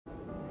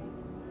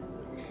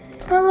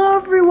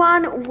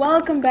everyone,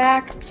 welcome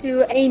back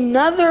to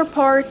another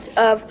part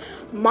of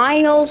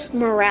Miles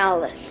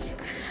Morales.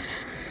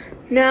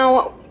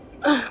 Now,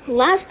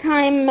 last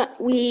time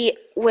we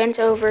went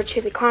over to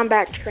the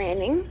combat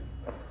training.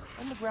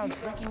 Underground's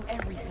wrecking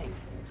everything.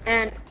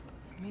 And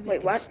Maybe wait, I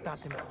can what? stop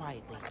them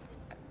quietly.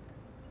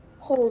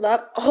 Hold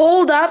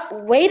up,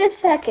 wait a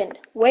second,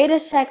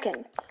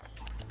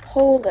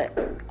 hold it.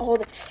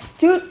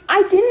 Dude,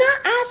 I did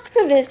not ask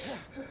for this.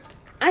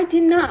 I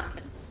did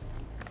not.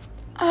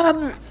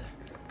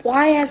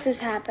 Why has this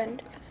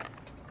happened?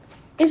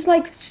 It's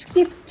like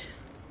skipped.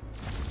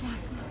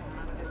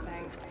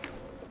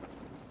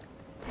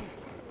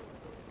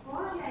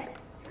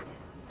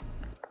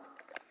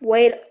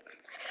 Wait,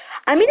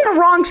 I'm in the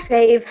wrong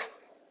save.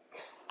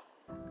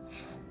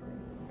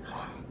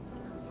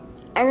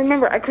 I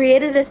remember I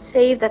created a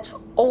save that's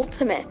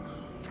ultimate.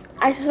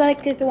 I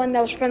selected the one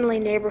that was friendly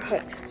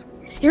neighborhood.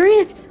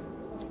 Serious?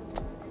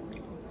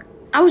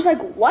 I was like,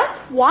 what?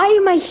 Why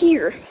am I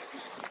here?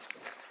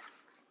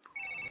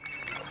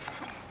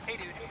 Hey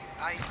dude,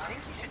 I think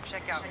you should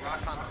check out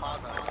Roxxon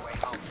Plaza on your way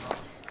home.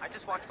 I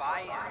just walked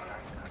by and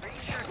I'm pretty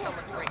sure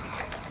someone's breaking in.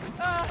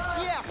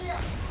 Yeah,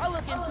 I'll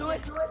look into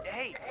it.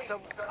 Hey, so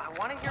I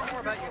want to hear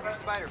more about your new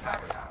spider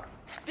powers.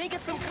 Think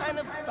it's some kind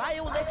of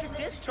bioelectric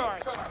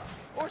discharge.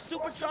 Or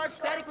supercharged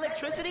static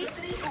electricity.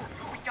 Ooh,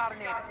 we got a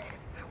name. How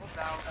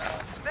about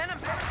venom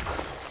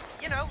power?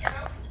 You know,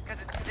 because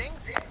it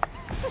stings.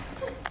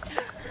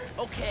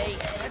 Okay,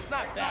 that's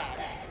not bad.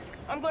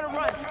 I'm gonna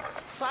run.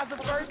 Plaza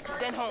first,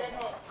 then home.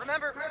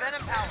 Remember,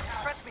 venom power.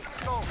 Press me.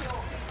 Go.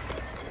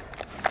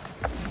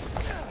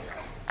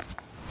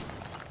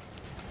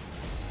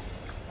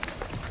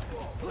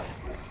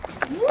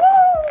 Woo!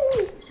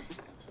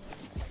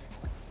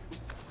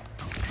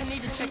 I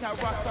need to check out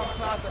Roxxon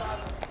Plaza.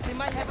 They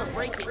might have a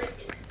break-in.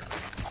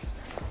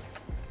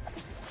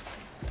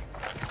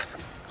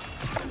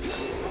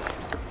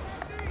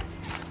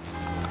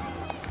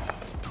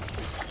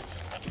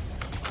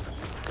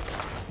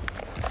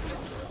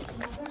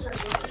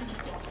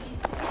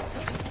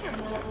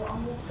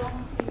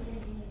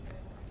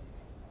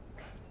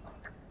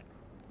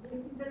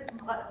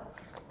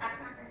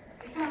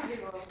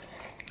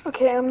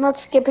 Okay, I'm not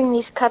skipping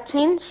these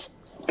cutscenes.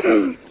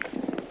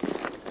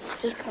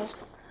 Just cause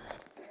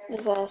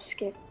there's a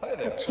skip Hi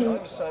there, cutscene.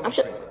 I'm Simon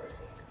Kramer,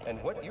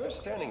 and what you're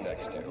standing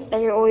next to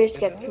That always is a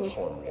gets me.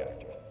 Nuform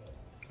reactor.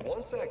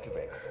 Once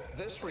activated,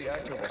 this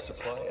reactor will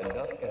supply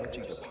enough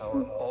energy to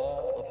power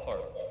all of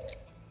Harlem.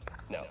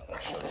 Now, I'm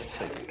sure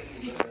you're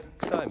thinking,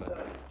 Simon,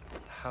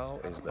 how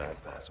is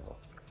that possible?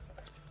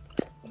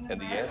 And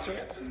the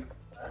answer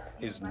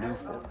is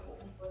Nuform.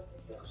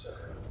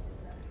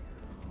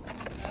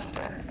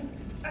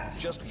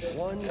 Just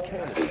one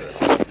canister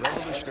of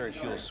revolutionary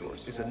fuel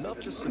source is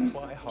enough to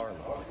supply Harlem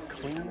with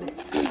clean,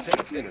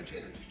 safe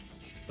energy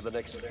for the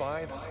next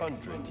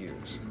 500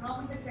 years.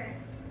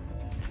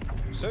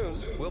 Soon,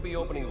 we'll be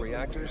opening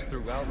reactors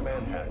throughout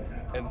Manhattan,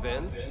 and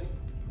then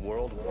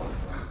worldwide.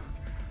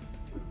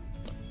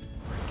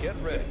 Get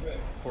ready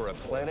for a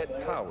planet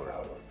powered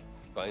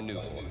by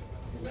Nuform.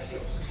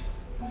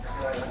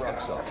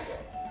 Roxxon,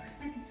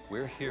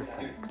 we're here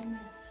for you.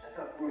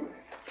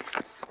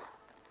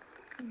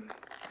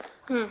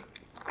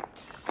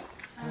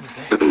 What was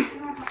that?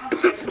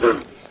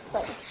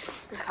 Sorry,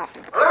 this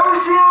happened.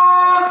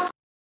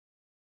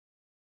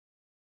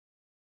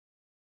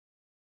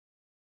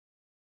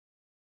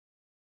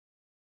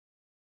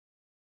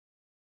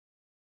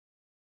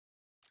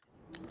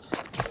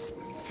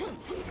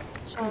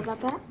 Sorry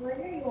about that.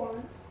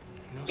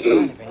 No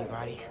sign of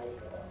anybody.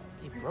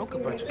 They broke a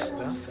bunch of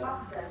stuff.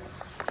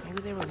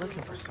 Maybe they were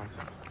looking for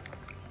something.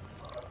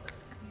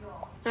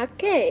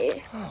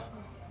 Okay.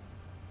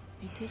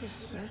 They did a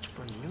search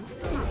for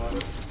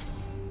Nuform.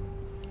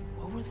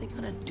 What were they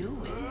gonna do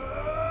with it?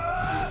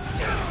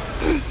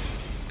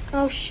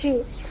 Oh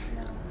shoot.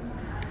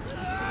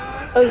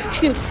 Oh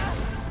shoot.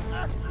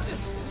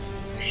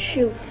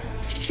 Shoot.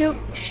 Shoot.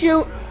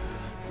 Shoot.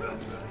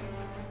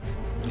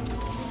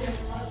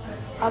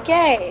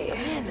 Okay.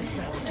 Man, this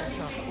night was just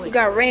not We quick.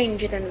 got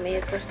ranged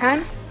enemies this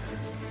time.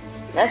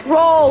 Let's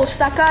roll,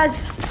 suckers.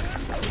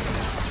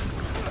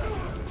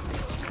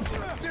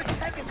 Their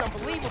tech is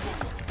unbelievable,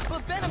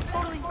 but Venom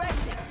totally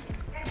wrecked it.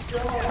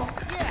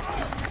 Yeah,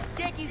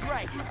 Genki's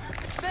right.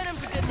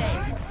 Venom's a good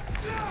name.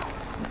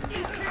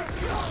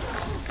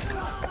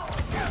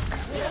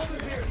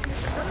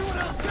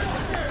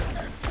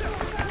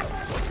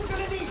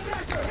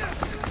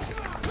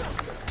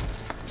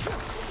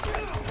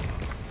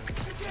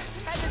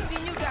 Haven't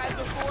seen you guys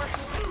before.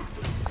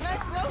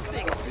 Nice glow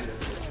sticks.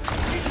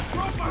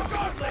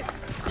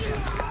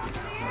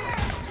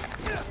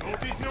 Hope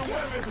these new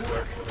weapons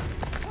work.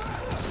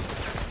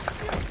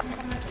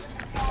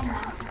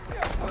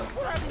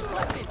 What are these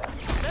weapons?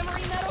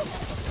 Memory metal?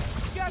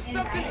 Got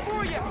something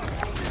for you!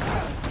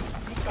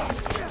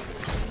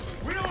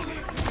 We don't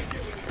need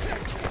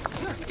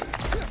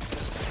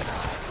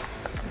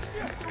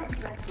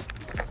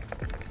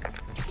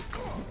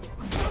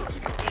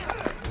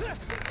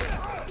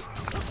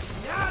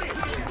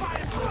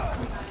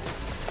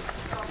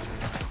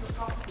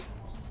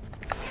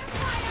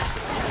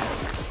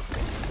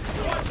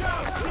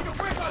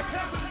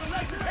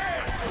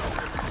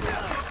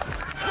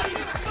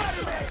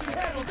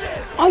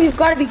you've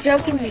got to be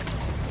joking me.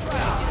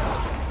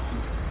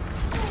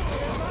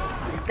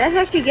 Let's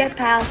actually get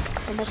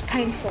past the most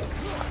painful.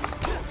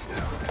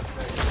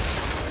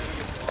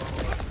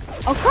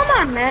 Oh, come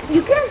on, man.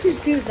 You can't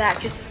just do that.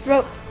 Just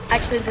throw...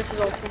 Actually, this is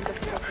ultimate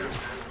difficulty.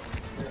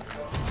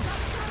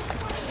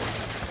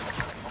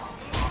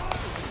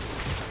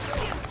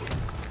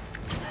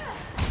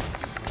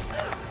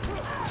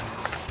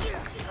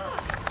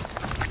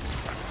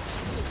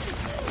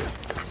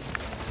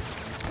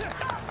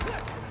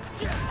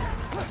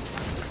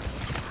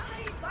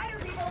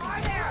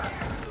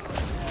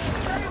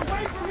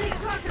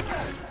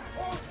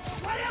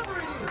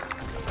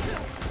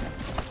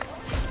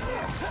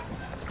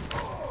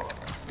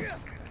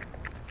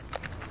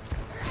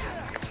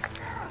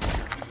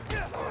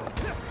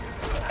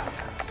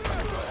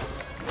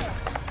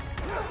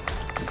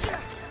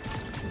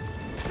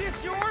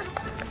 This yours?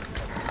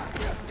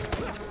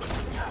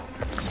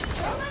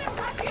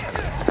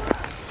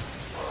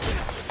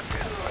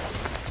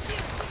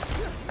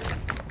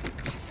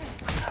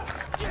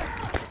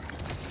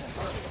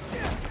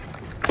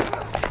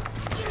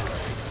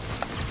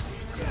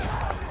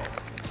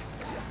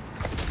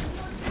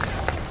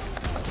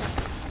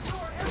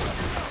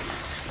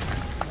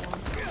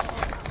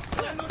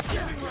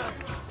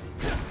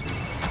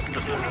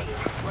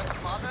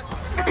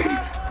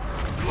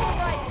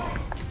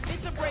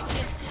 It's a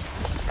break-in.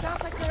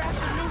 Sounds like they're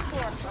after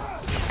Newport.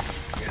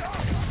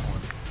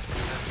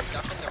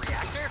 Stuff in the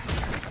reactor?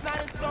 It's not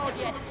installed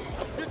yet.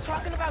 They're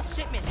talking about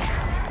shipment.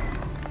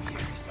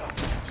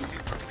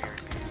 Super weird.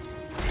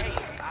 Hey,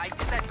 I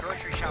did that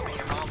grocery shopping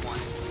your mom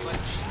once, but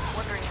she's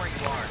wondering where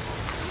you are.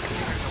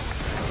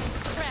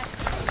 Crap.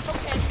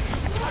 Okay.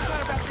 I'm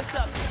trying to wrap this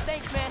up.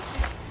 Thanks, man.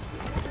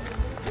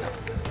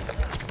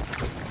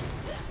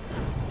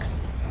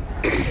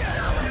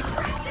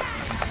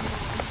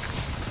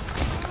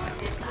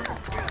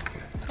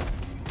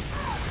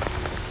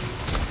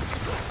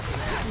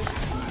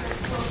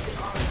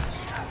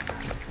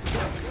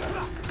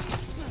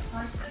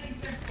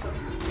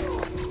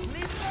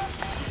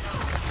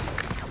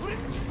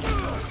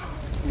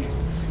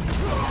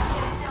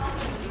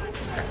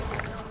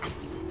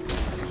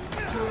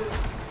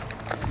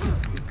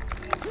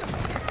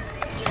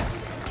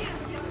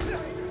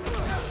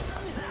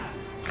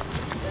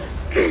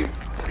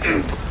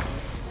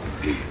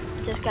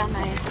 Just got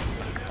my...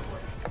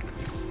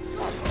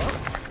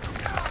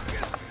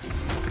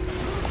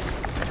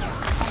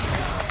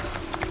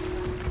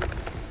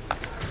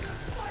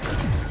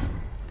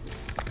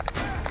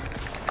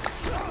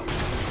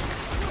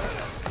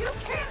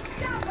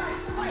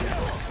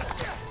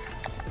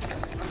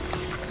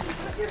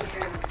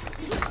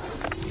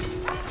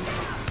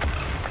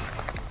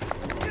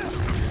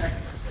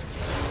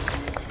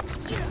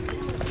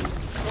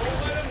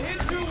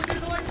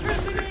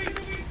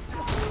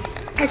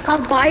 It's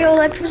called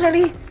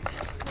bioelectricity.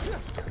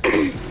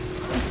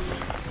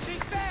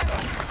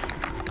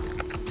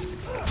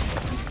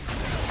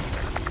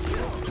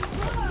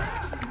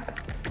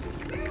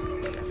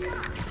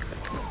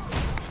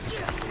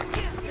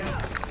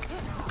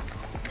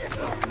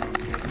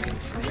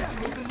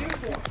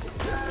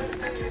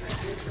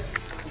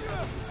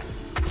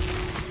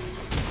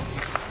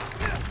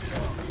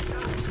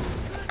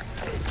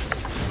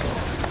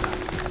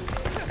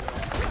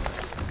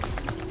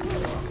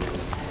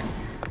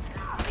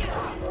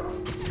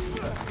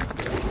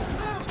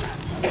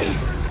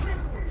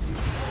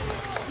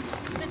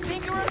 The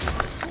Tinkerer?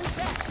 Who's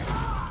that?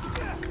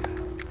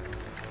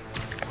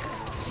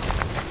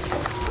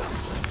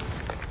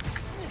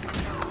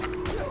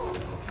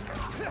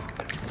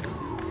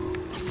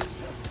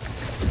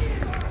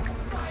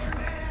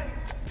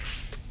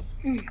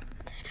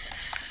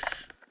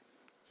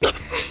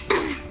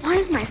 Why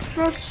is my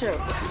throat so...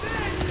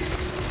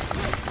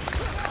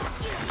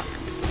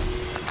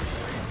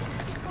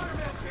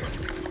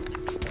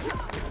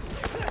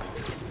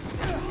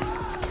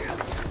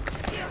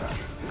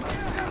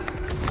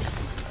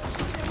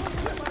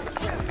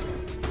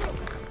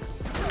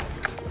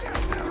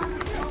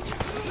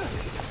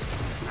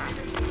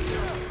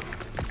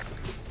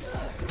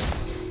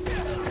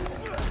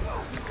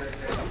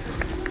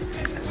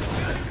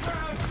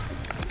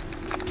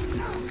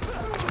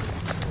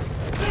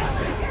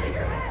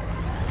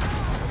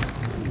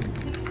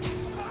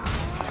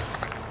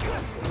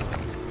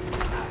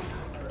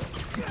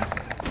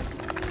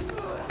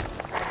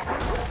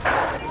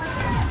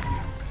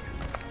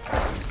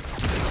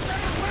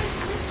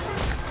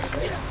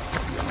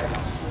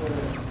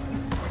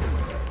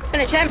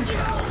 Finish him.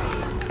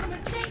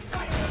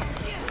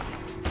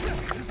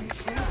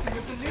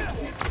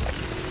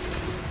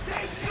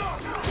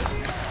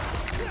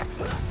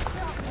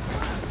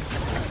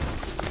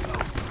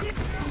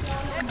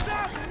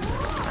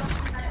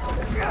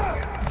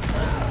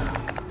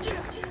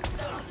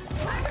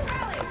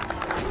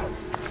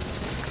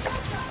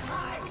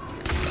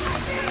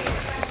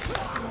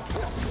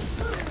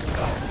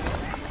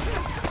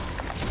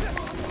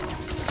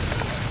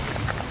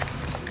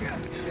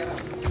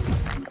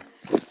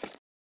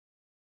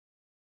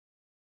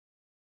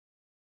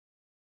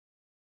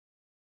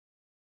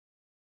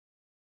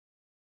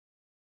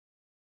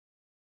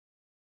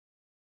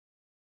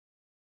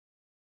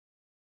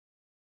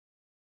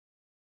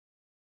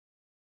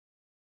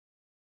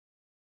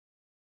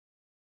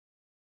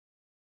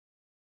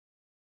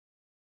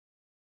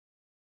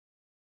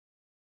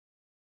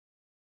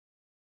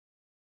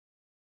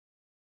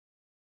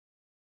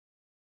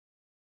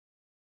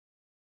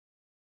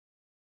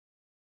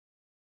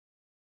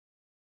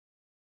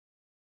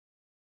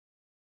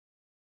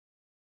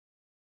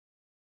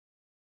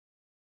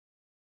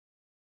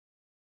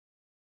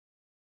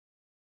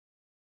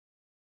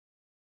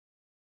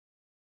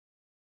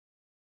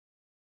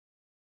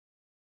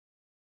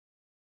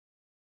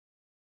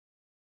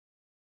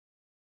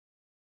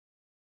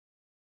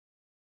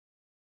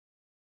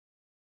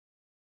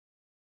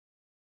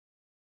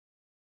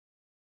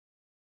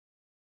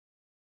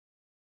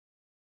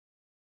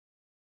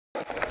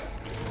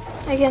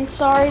 Again,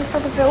 sorry for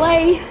the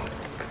delay.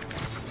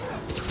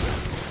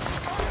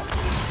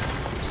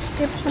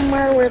 Skip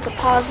somewhere where the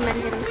pause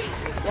menu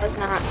was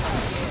not.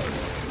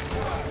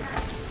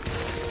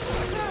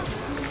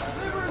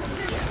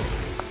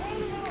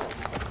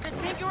 The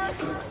Tinkerer?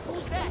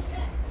 Who's that?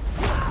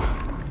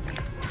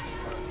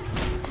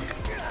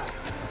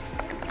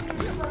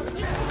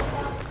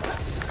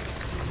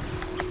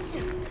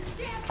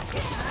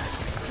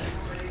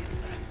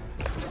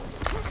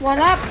 What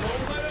up?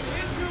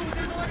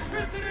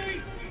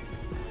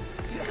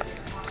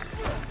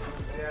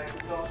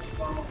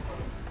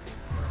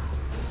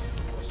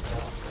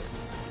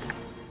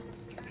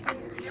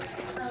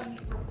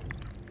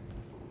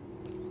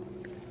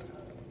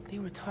 They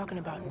were talking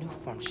about new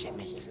form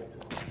shipments.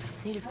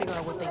 Need to figure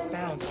out what they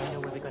found so I know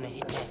where they're gonna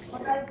hit next.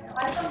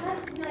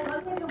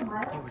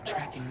 They were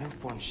tracking new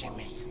form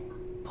shipments.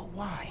 But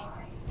why?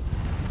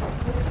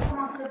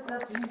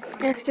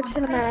 Yeah, skip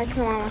cinematic.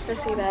 No one wants to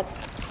see that.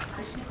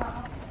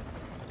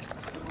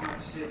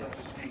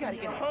 We gotta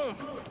get home.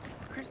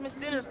 Christmas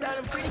dinner's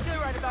sounding pretty good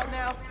right about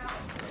now.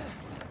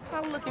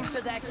 I'll look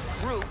into that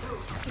group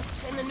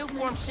and the new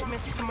form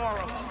shipments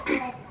tomorrow.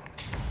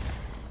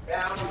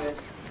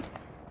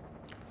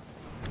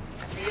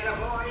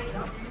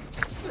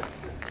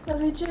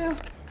 Love you too.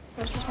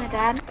 This is my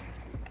dad.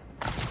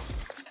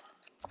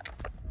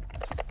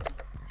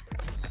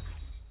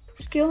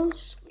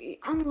 Skills we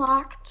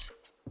unlocked.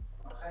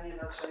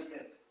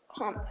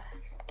 Comp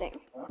thing.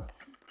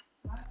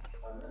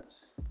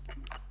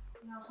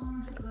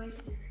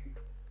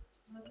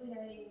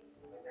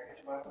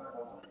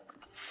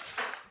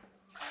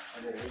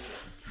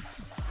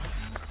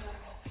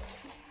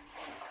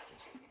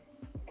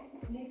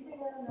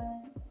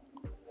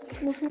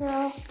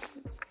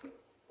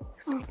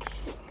 Okay.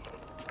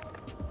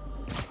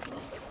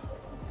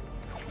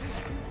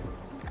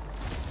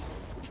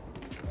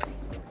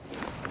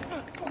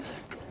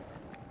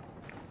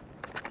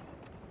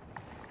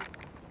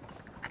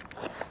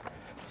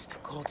 It's too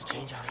cold to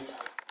change out.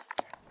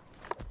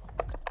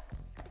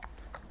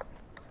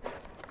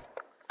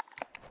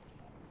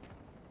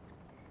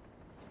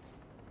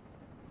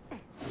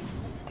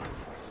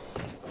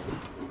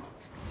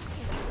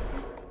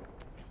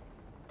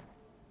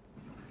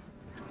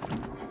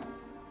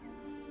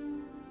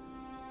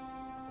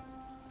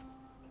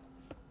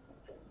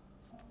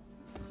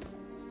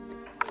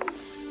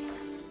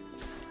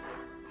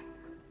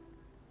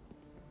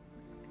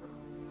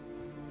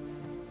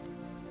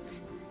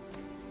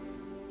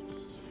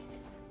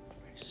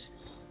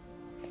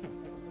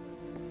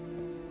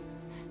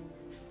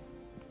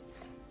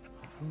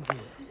 I'm good.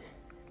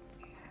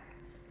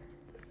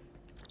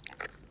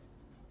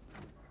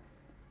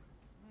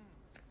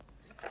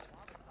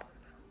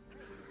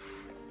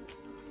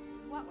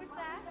 What was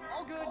that?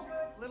 All good.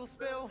 Little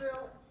spill.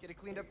 Get it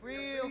cleaned up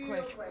real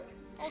quick.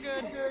 All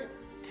good.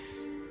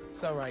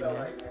 It's all right,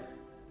 man.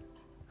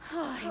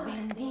 Ay,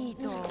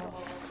 bendito.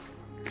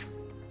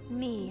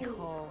 Mi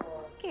hijo.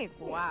 Qué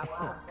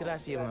guapo.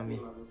 Gracias, mami.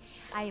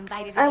 I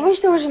invited I a wish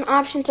guest. there was an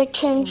option to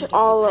change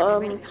all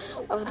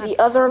of the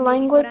other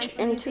language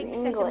into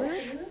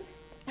English.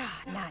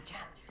 Ah, Naja.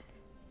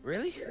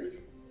 Really?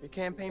 Your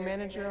campaign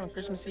manager on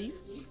Christmas Eve?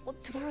 Well,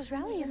 tomorrow's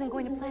rally isn't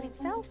going to plan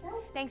itself.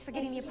 Thanks for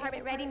getting the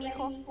apartment ready,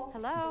 mijo.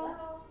 Hello?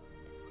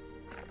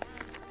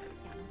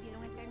 Ya nos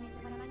dieron el permiso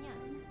para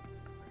mañana.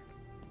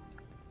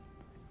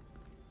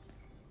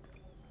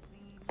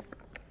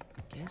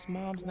 Guess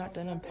Mom's not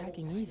done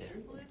unpacking either.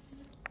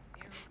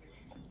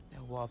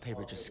 That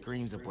wallpaper just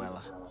screams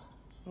Abuela.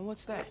 Well,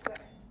 what's that?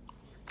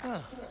 Huh.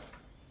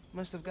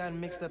 Must have gotten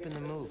mixed up in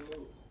the move.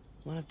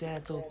 One of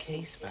Dad's old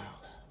case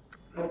files.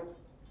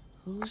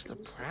 Who's the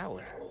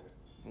Prowler?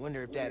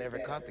 Wonder if Dad ever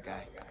caught the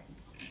guy.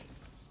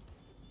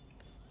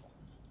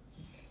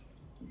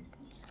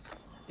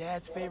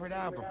 Dad's favorite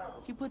album.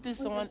 He put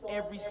this on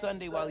every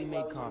Sunday while he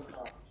made coffee.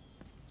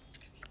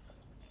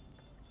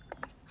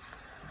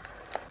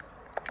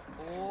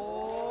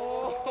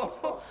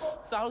 Oh,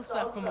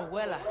 salsa from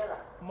Abuela.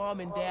 Mom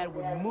and Dad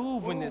would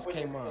move when this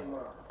came on.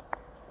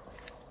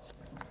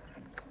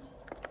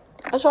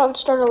 That's why I would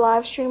start a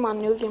live stream on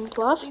New Game I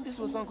Plus. think this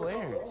was Uncle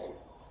Aaron's.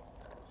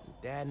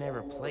 Dad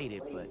never played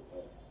it, but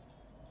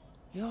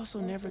he also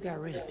never got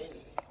rid of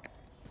it.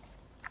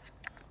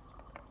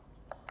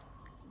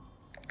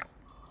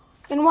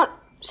 And what?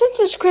 Since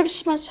it's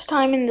Christmas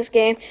time in this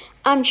game,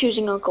 I'm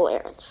choosing Uncle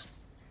Aaron's,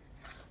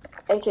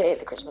 aka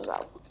the Christmas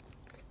album.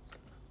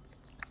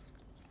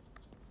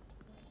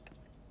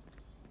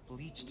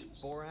 Bleached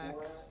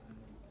borax.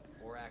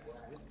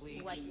 Borax with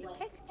bleach. What's the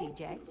pick,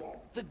 DJ?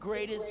 The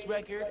greatest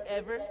record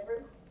ever?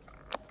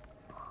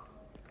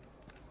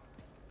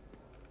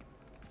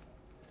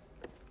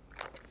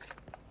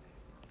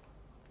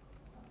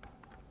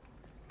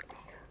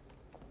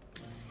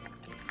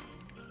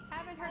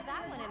 Haven't heard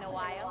that one in a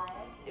while.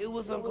 It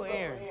was Uncle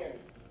Aaron's.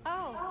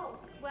 Oh,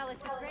 well,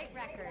 it's a great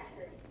record.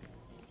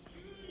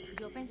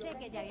 Yo pensé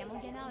que ya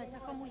habíamos llenado ese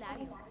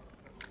formulario.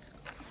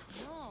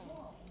 No.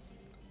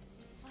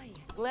 Vaya.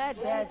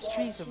 Glad Dad's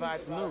tree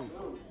survived the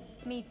move.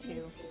 Me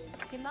too.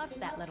 He loves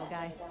that little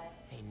guy.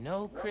 Ain't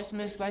no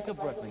Christmas like a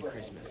Brooklyn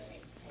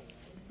Christmas.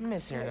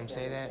 Miss hearing him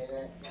say that.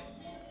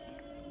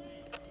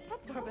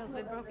 That doorbell's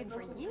been broken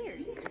for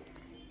years.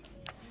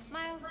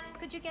 Miles,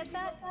 could you get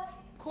that?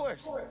 Of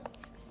course.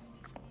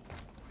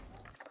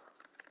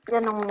 Yeah,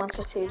 no one wants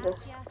to see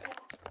this. Yeah.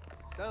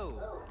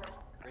 So,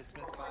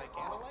 Christmas by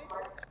candlelight?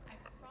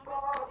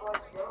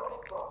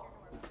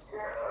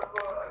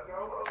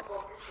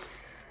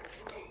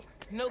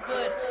 No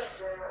good.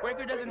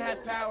 Breaker doesn't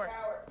have power.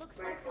 Looks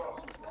like the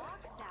old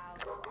box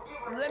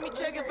out. Let me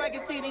check if I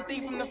can see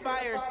anything from the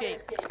fire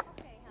escape.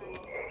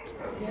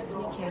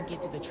 Definitely can't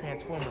get to the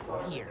transformer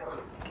from here.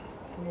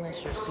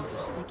 Unless you're super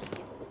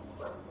sticky.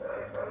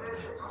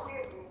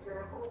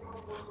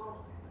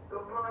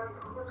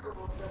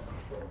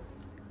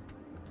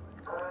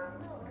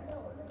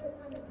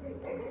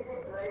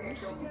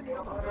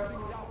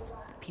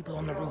 People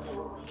on the roof.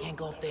 Can't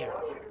go up there.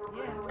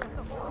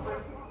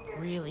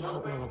 Really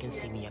hope no one can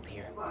see me up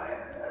here.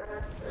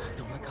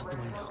 Don't look out the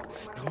window.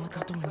 Don't look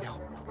out the window.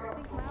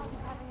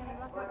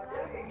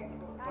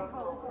 I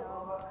hope so.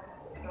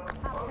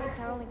 Optics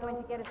are only going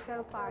to get us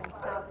so far in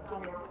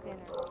salvaging this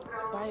dinner.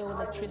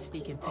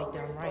 Bioelectricity can take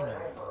down Rhino.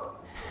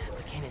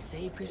 But can it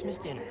save Christmas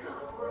dinner?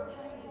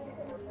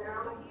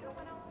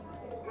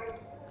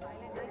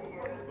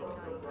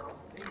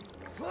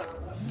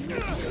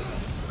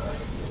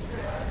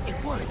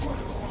 It worked!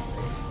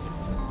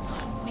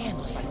 Oh man,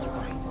 those lights are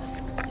bright.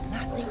 Did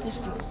not think this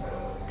through.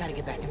 Gotta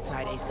get back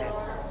inside ASAP.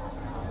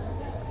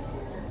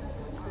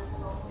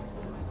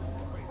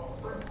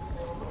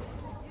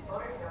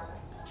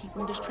 Keep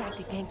them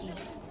distracted, Genki.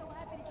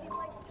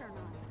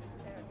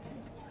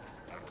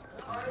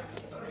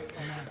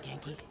 Come on,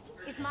 Genki.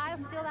 Is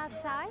Miles still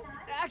outside?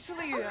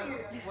 Actually,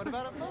 what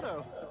about a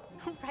photo?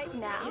 Right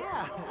now?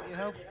 Yeah, you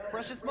know,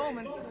 precious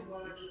moments.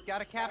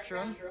 Gotta capture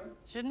them.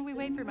 Shouldn't we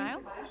wait for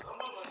Miles?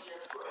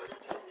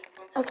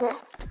 Okay.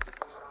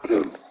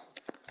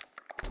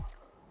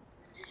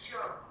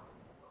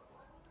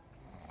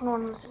 No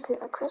one wants to see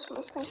that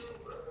Christmas thing.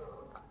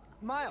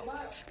 Miles.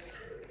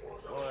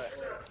 What?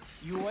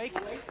 You awake?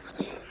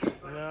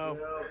 No.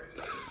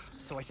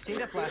 So I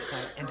stayed up last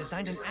night and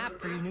designed an app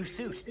for your new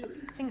suit.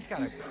 Thing's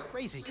got a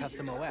crazy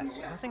custom OS,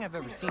 nothing I've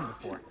ever seen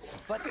before.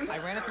 But I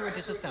ran it through a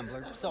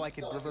disassembler so I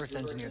could reverse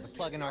engineer the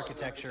plugin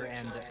architecture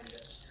and...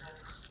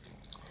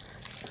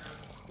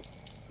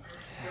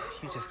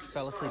 You just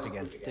fell asleep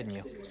again, didn't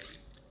you?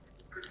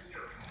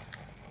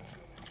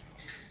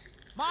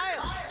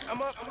 Miles!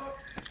 I'm up.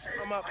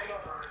 I'm up.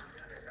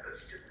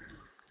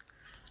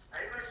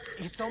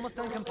 It's almost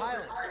done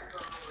compiling.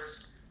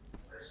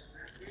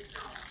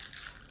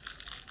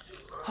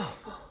 Oh,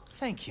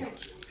 thank you.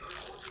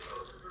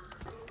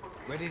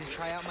 Ready to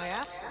try out my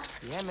app?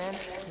 Yeah, man.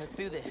 Let's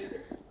do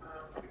this.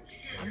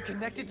 I'm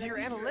connected to your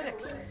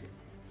analytics.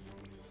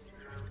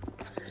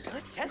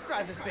 Let's test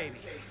drive this baby.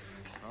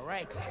 All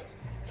right.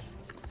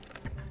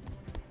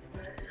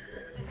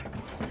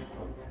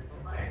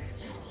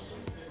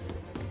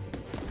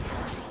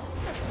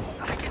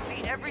 I can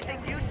see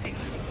everything you see.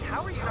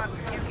 How are you not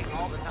puking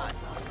all the time?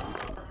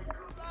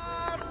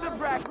 Lots of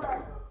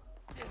practice.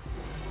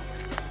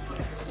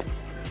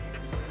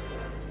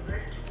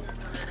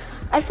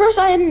 At first,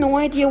 I had no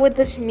idea what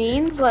this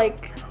means,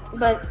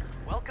 but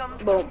Welcome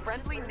to Boom.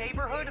 Friendly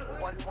Neighborhood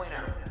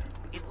 1.0.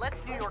 It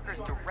lets New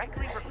Yorkers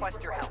directly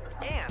request your help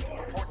and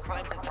report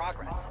crimes in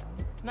progress.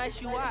 Nice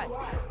UI.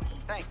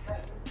 Thanks.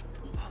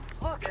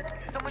 Oh, look,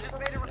 someone just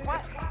made a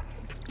request.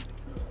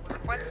 The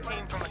request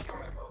came from a...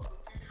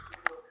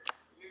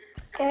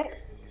 okay.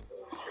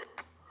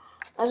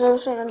 As I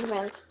was saying, I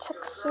demands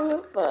tech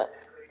suit, but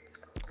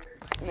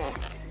nah,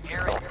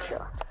 Area.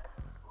 sure.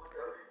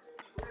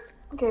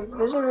 Okay,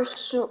 visitor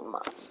suit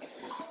mods.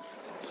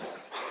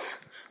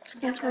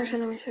 Scans for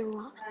enemy suit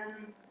mod.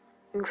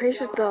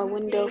 Increases the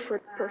window for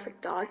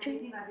perfect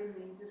dodging.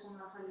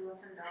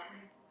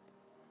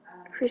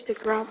 Increase the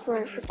ground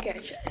floor for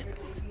gadget.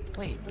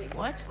 Wait,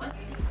 what?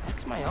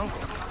 That's my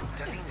uncle.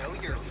 Does he know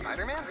you're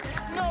Spider-Man?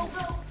 No!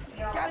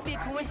 Gotta be a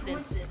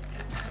coincidence.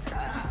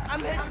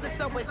 I'm headed to the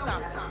subway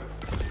stop.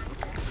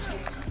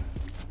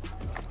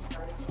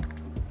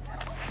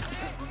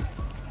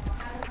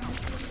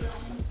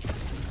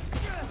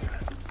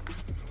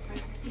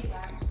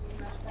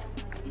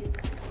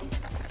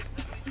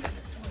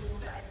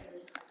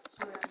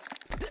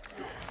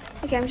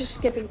 Okay, I'm just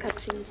skipping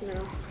cutscenes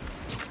now.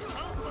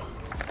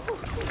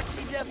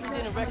 He definitely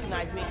didn't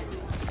recognize me.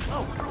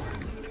 Oh,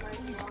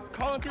 he's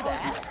calling through the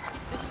app.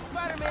 This is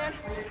Spider-Man.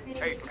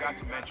 Hey, forgot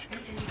to mention,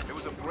 there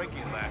was a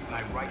break-in last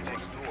night right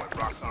next door at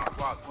Roxanne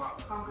Plaza.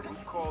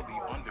 It's called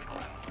the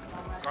Underground.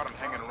 Caught him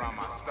hanging around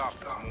my stop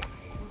this morning.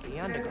 The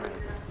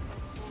Underground.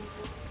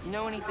 You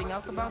know anything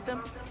else about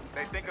them?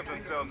 They think of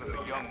themselves as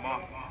a young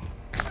mafia.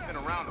 They've been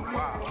around a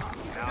while.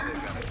 Now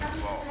they've got a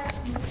new boss.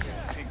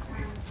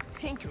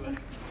 Tinkering.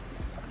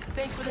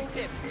 Thanks for the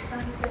tip.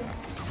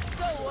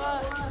 So,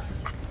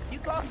 you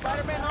call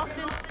Spider-Man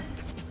often?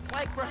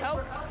 Like, for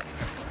help?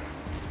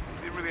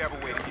 Didn't really have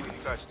a way to keep in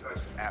touch to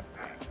this app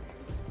thing.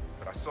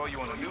 But I saw you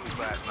on the news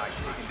last night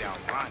taking down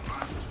Ronnie.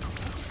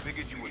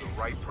 Figured you were the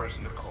right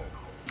person to call.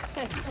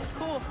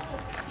 Cool.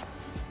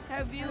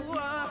 Have you,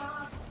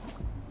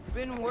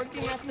 been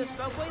working at the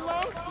subway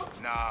long?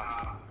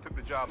 Nah, took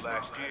the job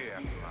last year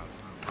after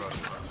my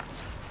brother.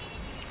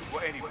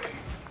 Well, anyway,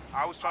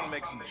 I was trying to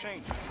make some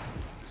changes.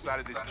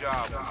 Decided this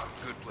job was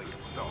a good place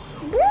to start.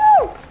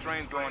 Woo! The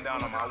train going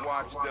down on my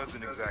watch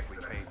doesn't exactly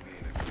paint me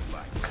in a good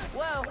light.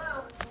 Well,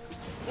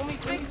 when we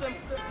fix them,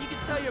 you can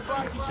tell your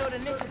boss you showed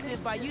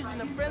initiative by using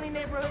the Friendly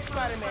Neighborhood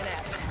Spider-Man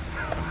app.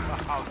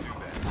 I'll do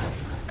that.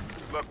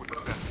 Good luck with the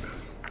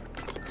sensors.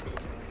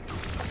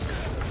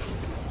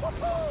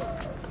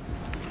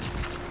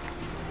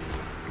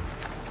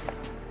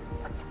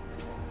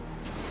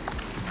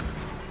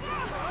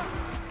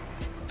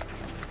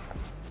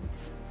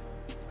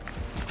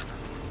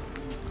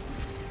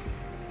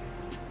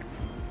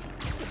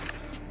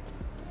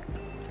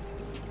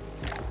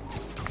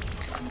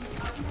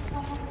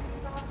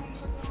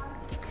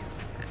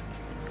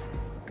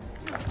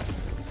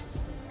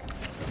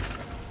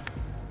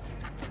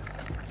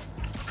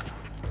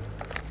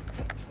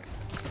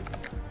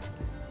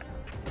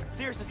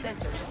 There's the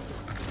sensors.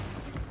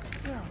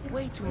 There are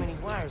way too many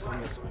wires on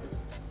this one.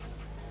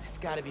 It's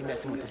gotta be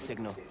messing with the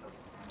signal.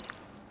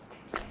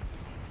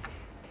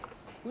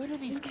 Where do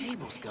these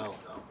cables go?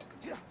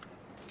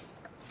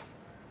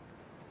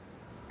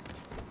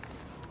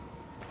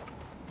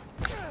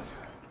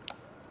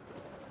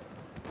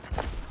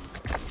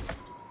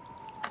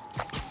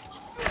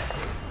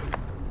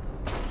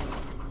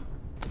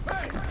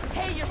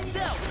 Hey,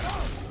 yourself!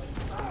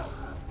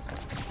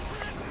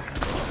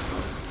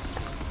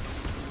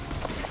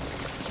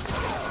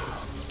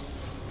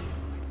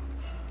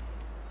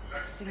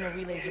 Signal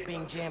relays are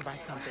being jammed by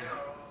something.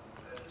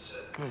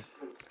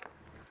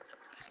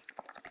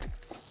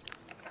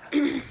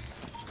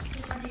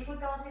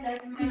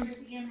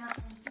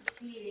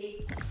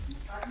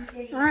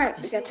 Alright,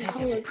 we This got the tech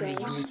has a pretty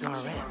holograms. unique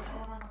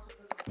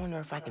RF. Wonder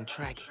if I can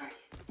track it.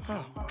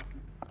 Huh.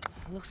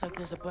 Looks like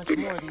there's a bunch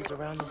more of these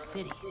around the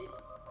city.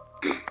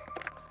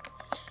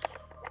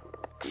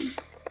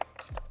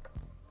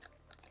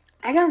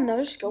 I got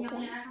another skill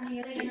point.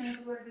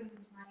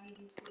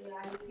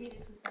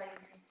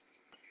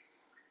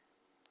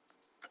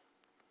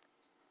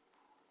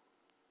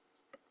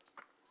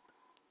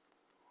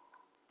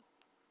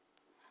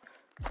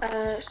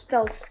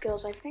 Stealth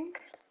skills, I think.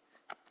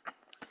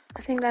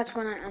 I think that's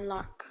when I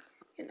unlock,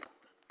 you know.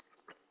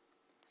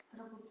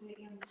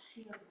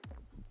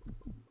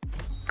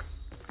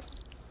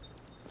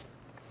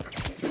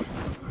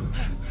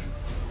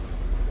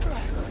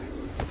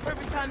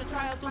 Perfect time to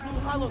try out those new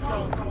hollow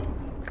drones.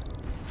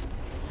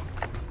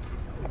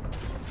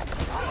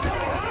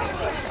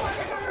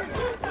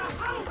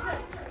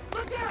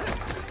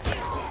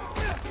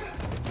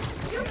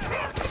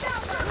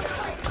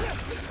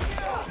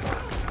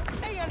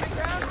 Hey,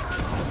 Underground!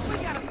 We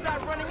gotta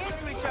stop running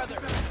into each other!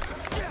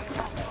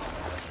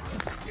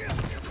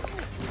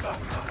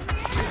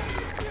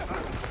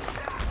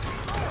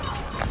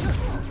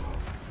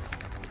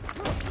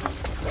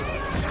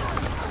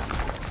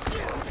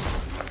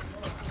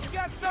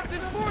 Got something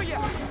for you!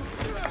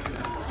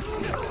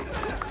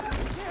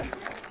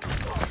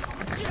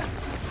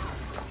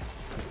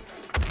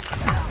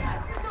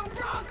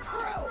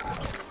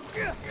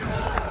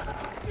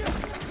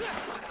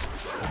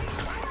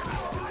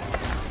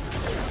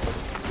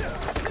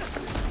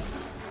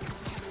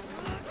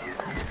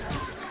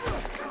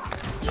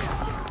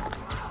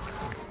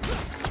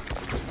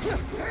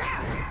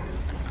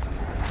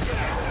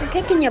 I'm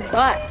kicking your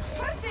butt.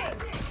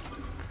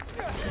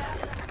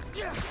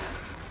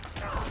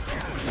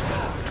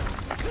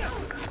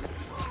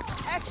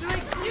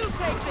 Actually, you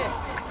take this!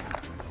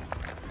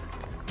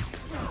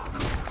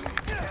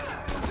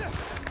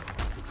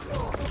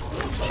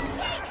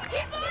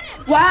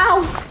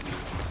 Wow!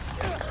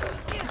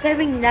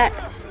 Saving that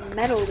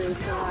metal dude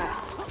for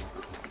last.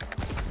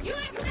 You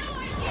have no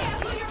idea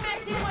who you're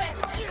messing with!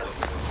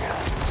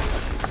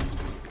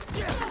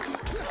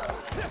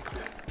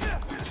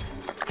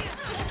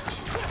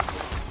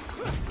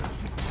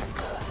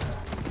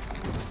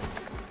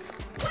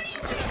 What do you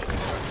mean?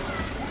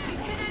 You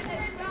can end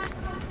this fast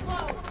or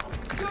slow.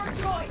 Your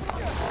choice.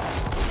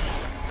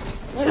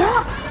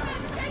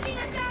 Taking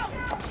us out!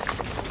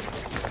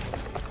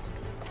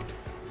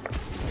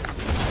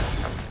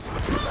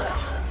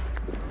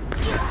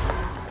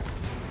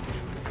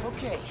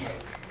 Okay.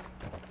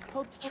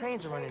 Hope the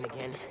trains are running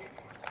again.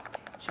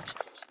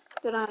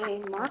 Did I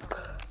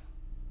mark?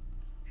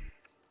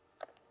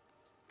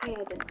 Yeah,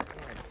 I did.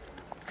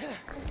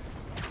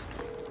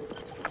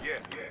 Yeah,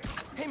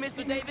 Hey,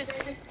 Mr. Davis.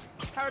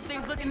 How are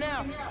things looking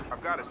now?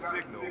 I've got a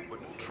signal,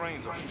 but no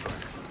trains on the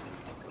tracks.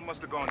 It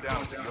must have gone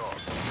down to the yard.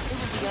 It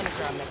was the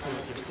Underground messing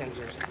with your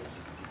sensors.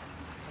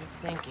 I'm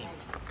thinking.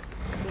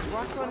 Did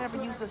Roxxon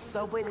ever use a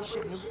subway to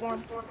ship new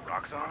form?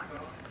 Roxxon?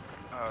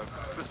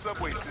 The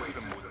subway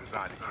system was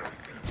designed to carry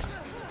peace,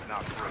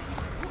 not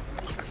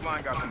freight. This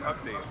line got some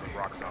updates from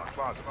Roxxon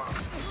Plaza.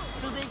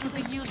 So they could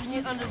be using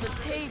it under the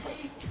table.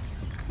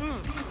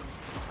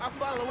 I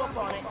follow up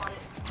on it.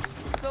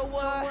 So,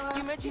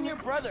 you mentioned your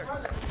brother.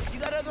 You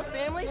got other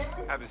family?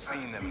 Haven't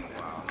seen them in a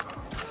while.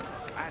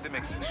 I had to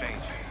make some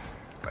changes,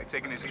 like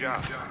taking his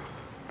job.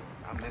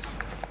 I miss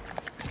him,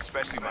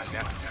 especially my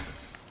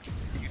nephew.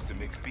 We used to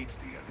mix beats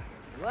together.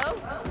 Well,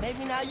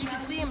 maybe now you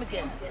can see him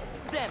again.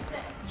 Them,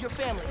 your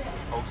family.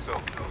 Hope so.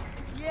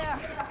 Yeah.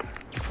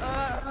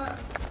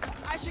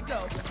 I should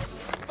go.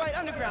 Fight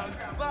underground.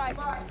 Bye.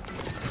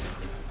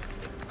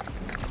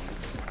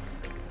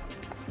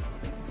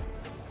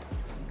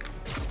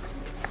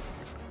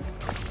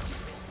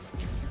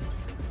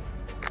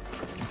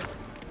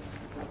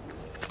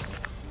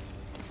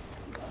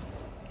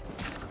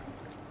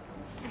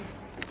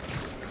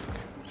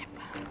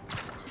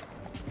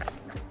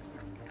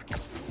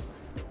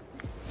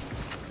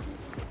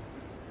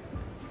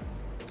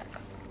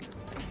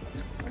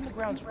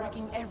 Underground's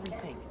wrecking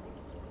everything.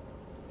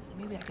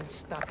 Maybe I can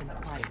stop them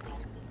quietly.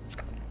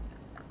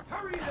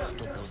 Gotta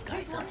split those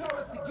guys up. What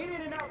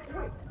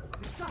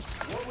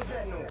was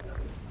that noise?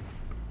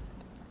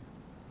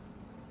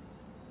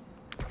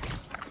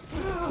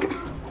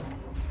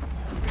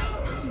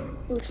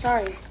 Ooh,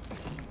 sorry.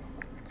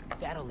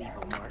 That'll leave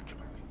a mark.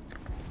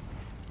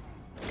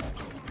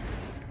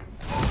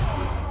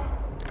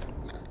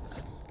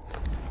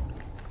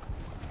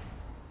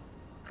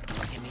 Don't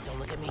look at me, don't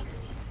look at me.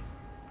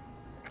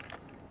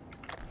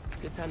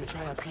 Good time to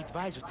try out Pete's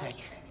visor tech.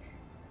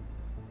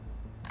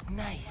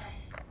 Nice.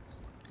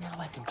 Now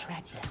I can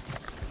track them.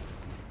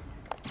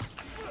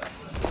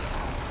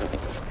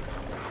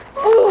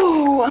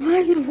 Oh, I'm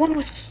not even one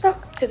was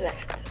stuck to that.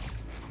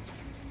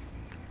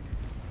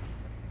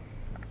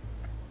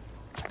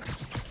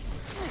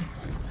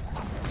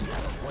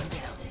 One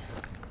down.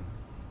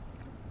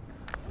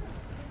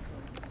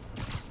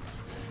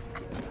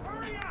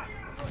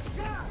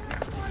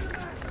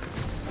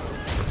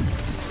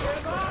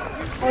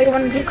 Oh, you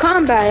want to do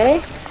combat,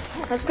 eh?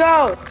 Let's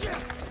go.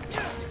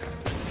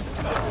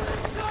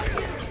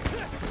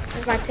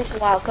 This might take a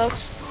while,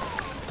 folks.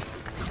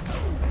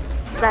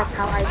 That's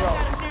how I roll.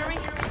 Theory,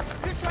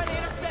 you're trying to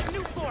intercept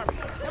new form.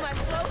 Am I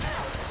slow?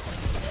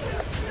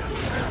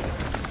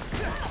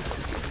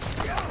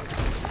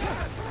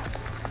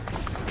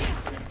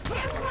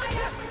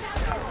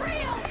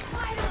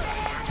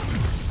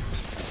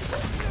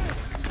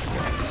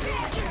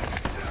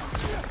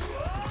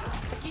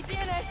 Keep in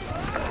it.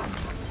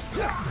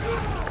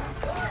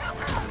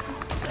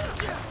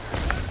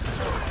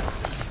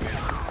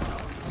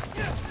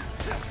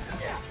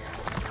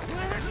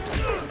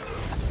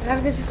 I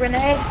have this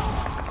grenade.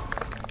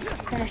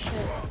 Finish it.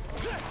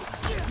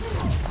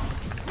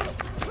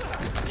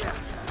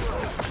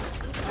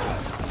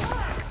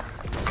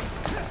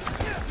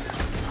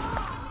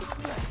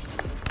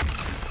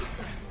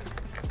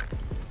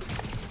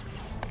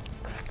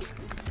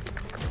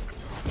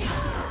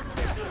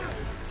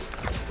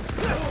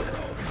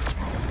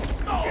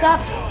 What's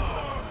up?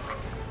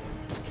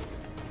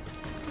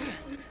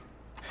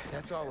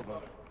 That's all of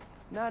them.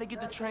 Now to get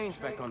the trains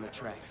back on the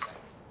tracks.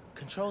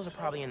 Controls are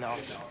probably in the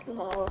office.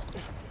 Oh.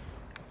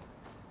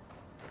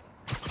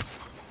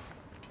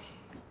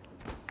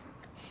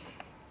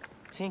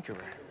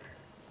 Tinkerer.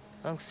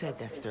 Unc said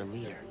that's their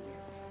leader.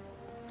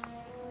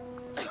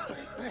 Oh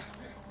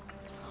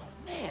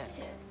man,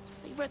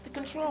 they wrecked the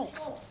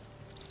controls.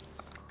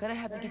 Gonna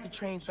have to get the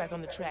trains back on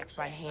the tracks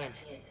by hand.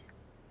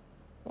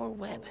 Or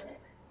web.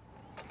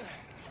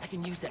 I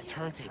can use that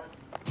turntable.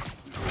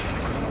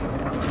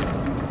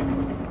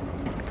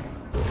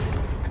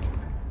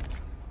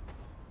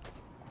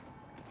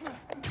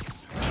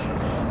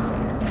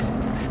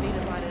 I need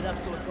to line it up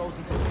so it goes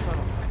into the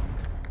tunnel.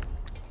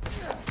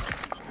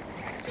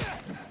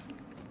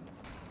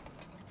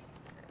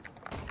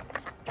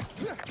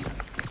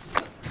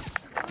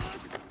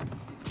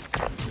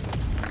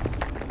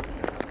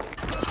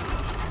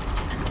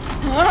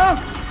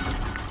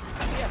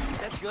 Yeah,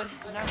 that's good.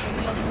 Now for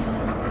the others.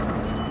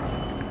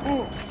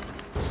 Ooh.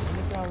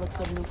 Underground looks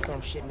up new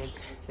form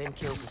shipments, then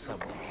kills the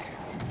subways.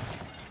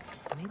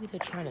 Maybe they're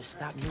trying to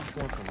stop new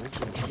form from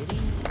reaching the city,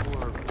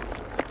 or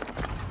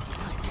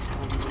what?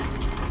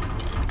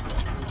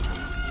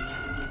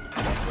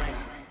 That's right.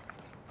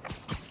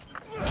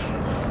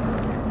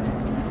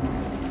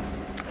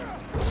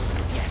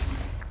 Yes.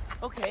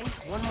 Okay,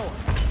 one more.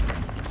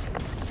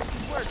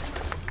 Good work.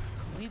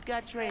 We've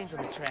got trains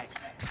on the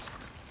tracks.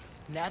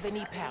 Now they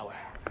need power.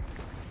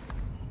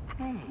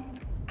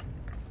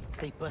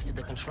 They busted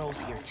the controls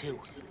here too,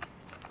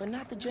 but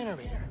not the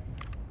generator.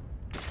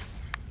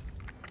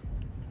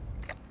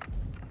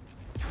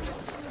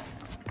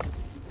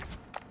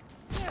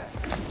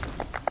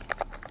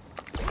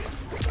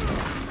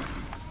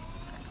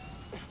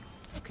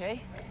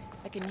 Okay,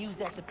 I can use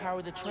that to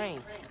power the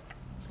trains.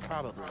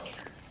 Probably.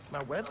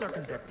 My webs are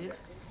conductive.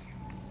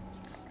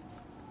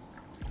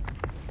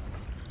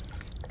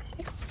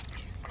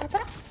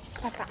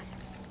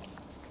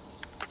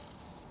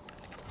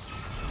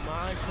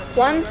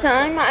 One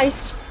time I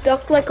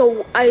stuck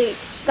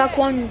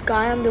one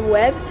guy on the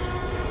web,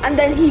 and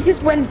then he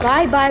just went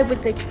bye-bye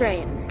with the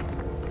train.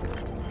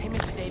 Hey,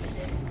 Mr.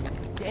 Davis.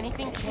 The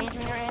anything change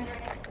on your end?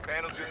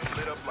 Panels just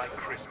lit up like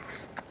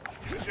Christmas.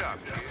 Good job,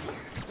 kid.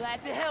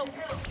 Glad to help.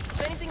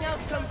 If anything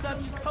else comes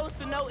up, just post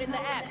a note in the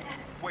app.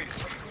 Wait a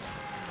second.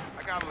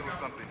 I got a little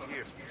something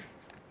here.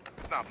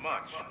 It's not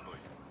much,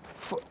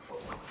 but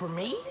For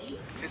me?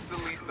 it's the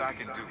least I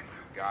can do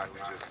for the guy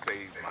who just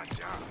saved my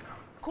job.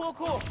 Cool,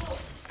 cool.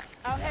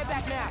 I'll head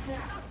back now.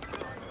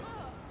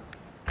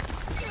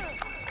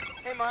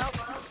 Hey, Miles.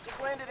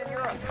 Just landed in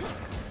Europe.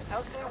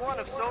 How's day one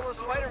of solo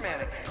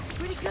Spider-Man?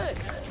 Pretty good.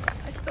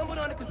 I stumbled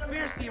on a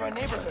conspiracy in my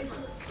neighborhood.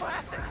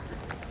 Classic.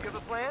 You have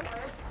a plan?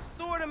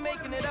 Sort of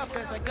making it up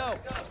as I go.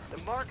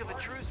 The mark of a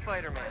true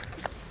Spider-Man.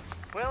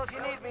 Well, if you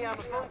need me, I'm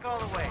a phone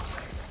call away.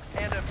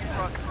 And a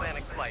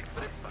cross-Atlantic flight,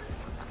 but it's fine.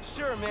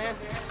 Sure, man.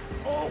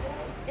 Oh,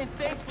 and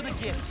thanks for the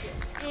gift.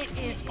 It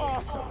is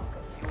awesome.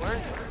 You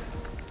earned it.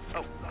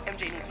 Oh,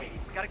 MJ needs me.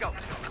 Gotta go.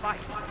 Bye.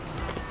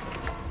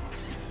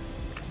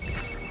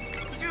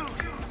 Dude,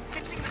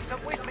 fixing the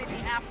subways made the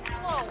app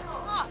blow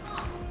up.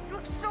 You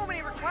have so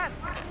many requests.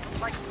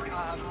 Like,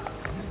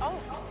 oh,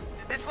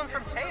 this one's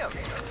from Teos.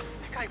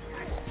 That guy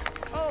rules.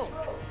 Oh,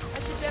 I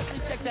should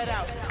definitely check that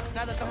out,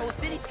 now that the whole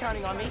city's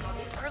counting on me.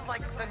 We're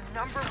like the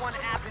 #1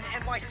 app in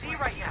NYC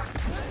right now.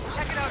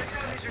 Check it out as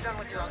soon as you're done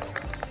with your uncle.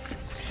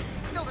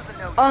 Still doesn't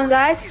know.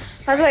 Guys,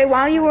 by the way,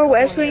 while you were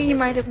whispering, you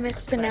might have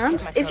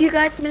mispronounced. If you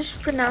guys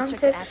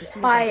mispronounced it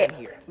by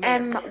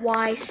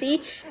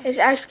NYC, it's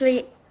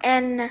actually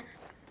N.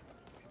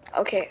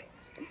 Okay.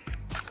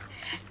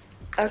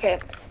 Okay.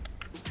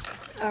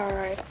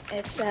 Alright.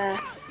 It's,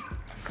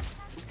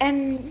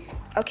 N.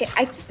 Okay,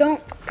 I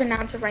don't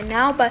pronounce it right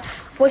now, but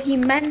what he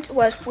meant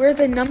was we're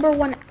the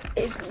 #1.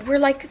 We're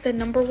like the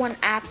 #1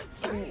 app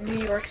in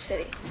New York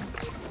City.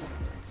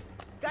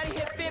 Gotta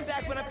hit Finn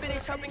back when I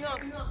finish helping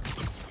Unc.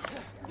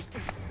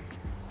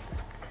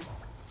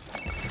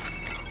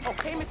 Oh,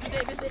 hey, Mr.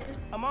 Davis.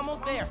 I'm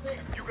almost there.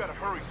 You gotta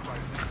hurry,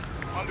 Spider.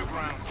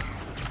 Underground.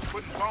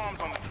 Putting bombs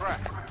on the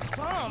tracks.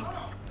 Bombs?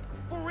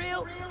 For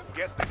real?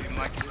 Guess they didn't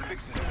like you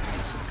fixing it.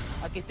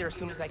 I'll get there as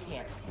soon as I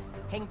can.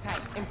 Hang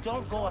tight and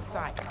don't go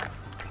outside.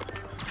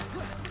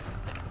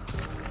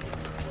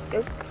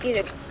 I'm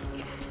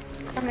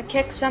gonna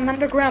kick some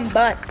underground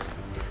butt.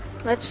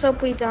 Let's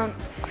hope we don't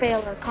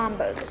fail our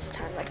combo this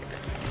time, like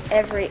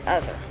every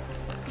other.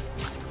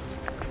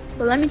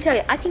 But let me tell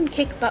you, I can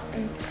kick butt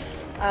in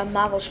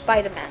Marvel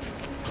Spider-Man.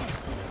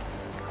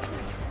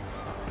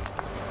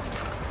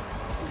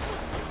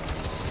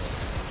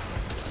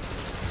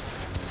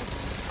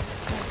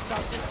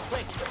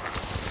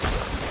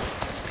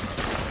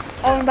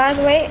 Oh, and by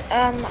the way,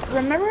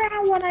 remember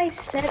how when I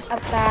said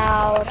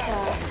about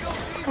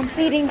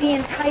completing the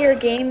entire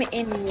game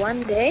in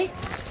one day?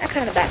 That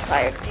kind of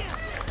backfired.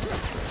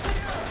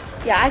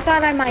 Yeah, I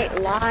thought I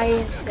might lie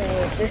and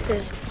say this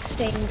is the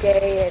same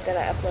day that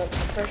I uploaded the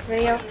first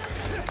video.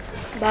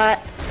 But,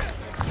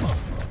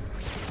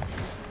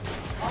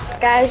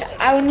 guys,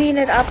 I will need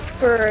it up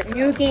for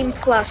New Game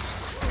Plus,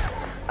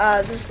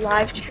 this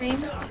live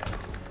stream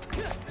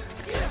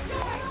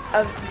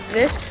of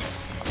this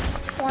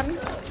one.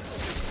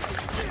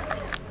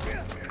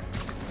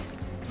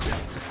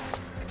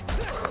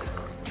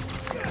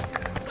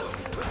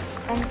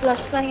 And plus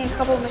playing a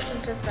couple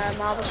missions of the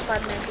Marvel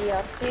Spider-Man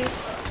DLC.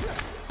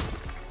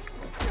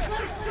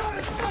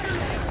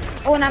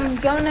 Oh, and I'm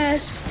gonna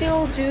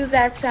still do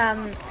that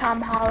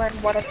Tom Holland,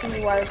 what if he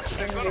was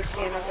in this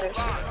universe.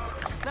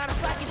 Not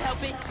if I can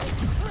help it.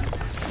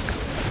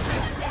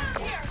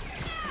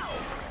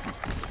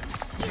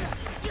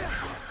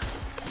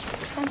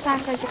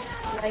 Sometimes I just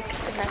like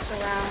to mess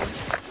around.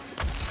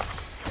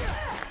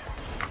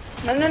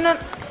 No, no, no.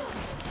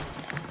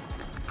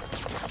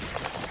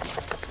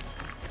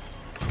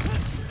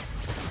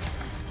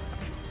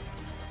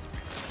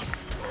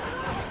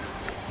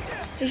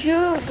 Did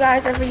you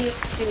guys ever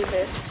used to do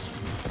this?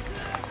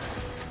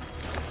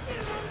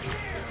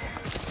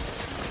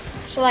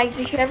 So like,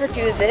 did you ever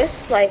do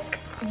this? Like,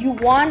 you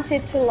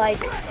wanted to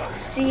like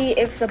see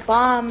if the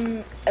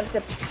bomb, if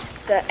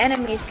the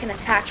enemies can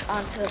attach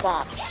onto the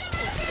bombs.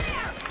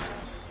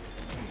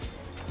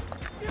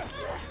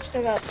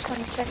 Still got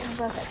 20 seconds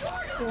left.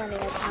 That's plenty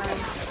of time.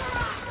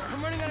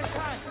 I'm running out of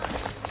time.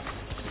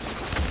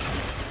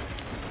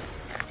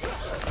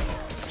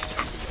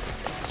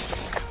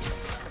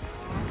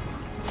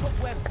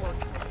 Web work.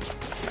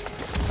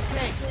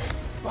 Okay,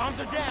 bombs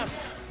are down.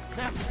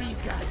 Now for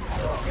these guys.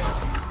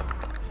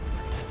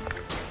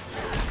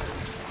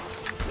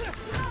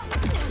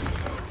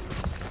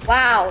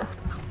 Wow.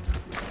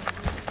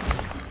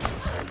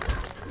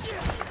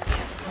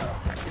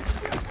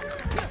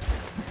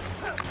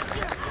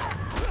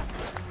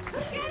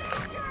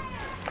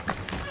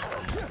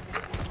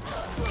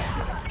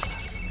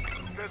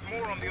 There's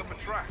more on the upper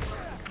tracks.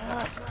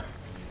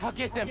 I'll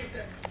get them.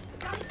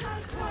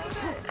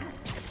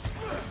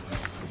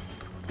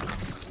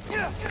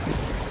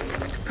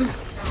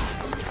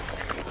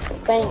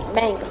 Bang,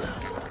 bang.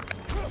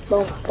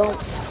 Boom, boom.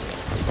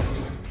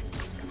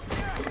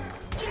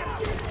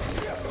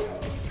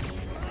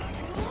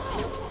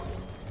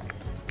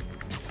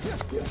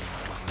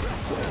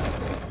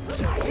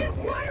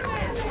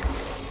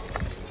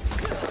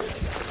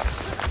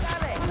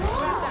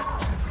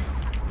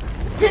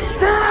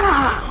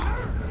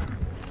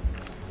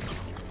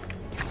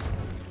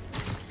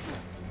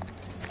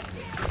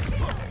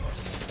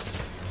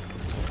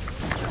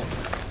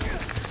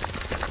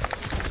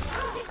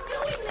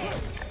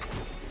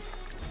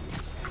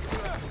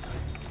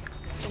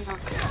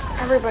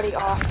 everybody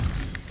off.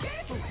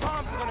 Those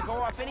bombs are gonna go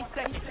off any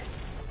second.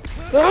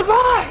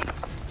 Goodbye!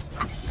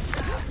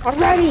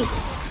 Already!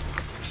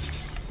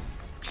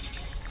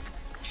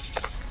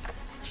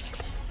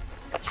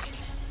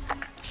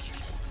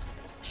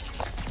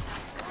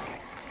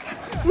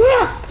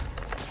 Yeah!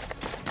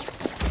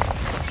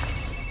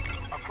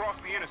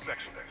 Across the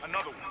intersection,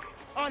 another one.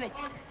 On it.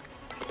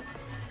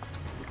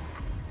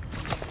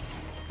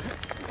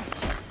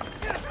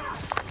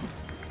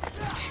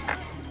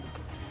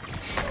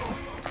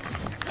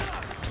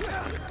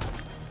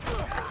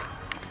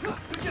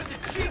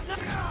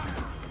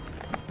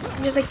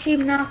 Just a cheap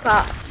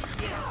knockoff.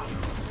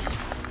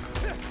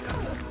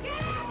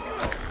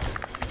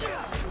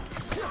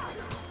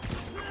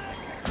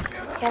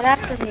 Get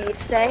after me,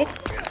 say.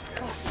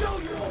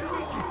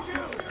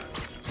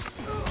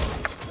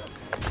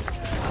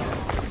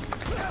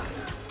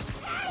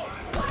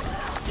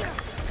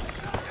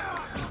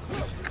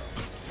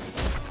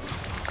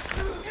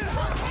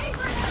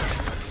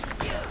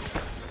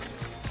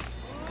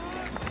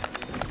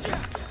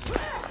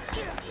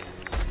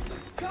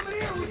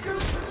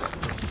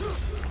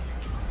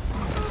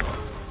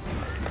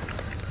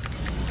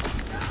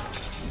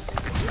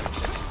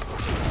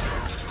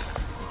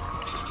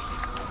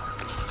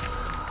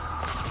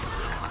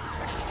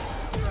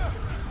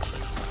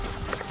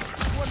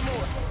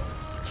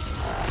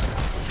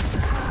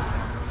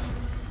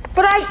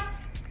 But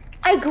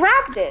I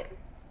grabbed it.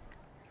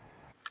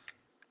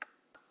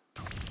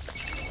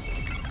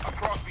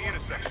 Across the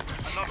intersection,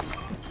 another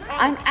one.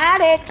 I'm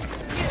at it.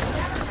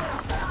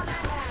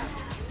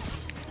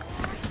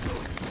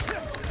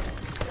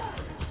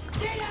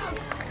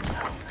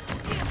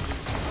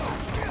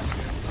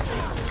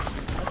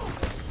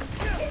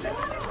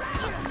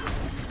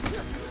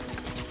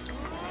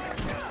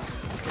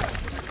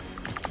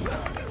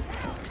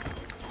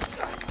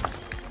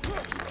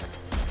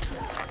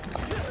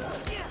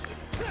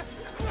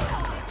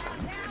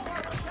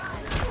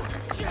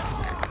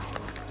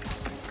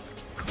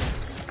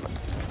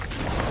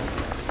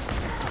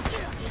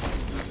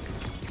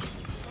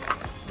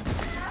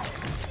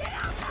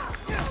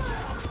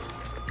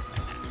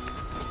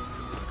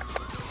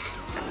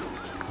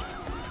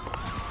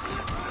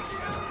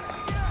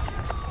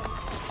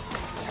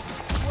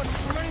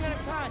 We're running out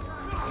of time.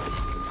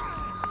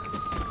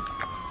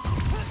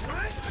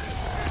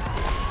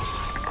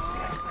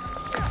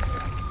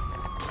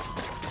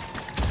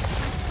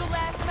 So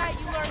last night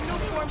you learned new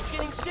forms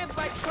getting shipped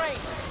by train.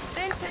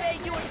 Then today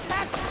you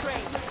attacked the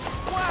train.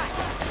 Why?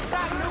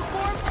 Got new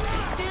forms?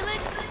 Steal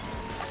it?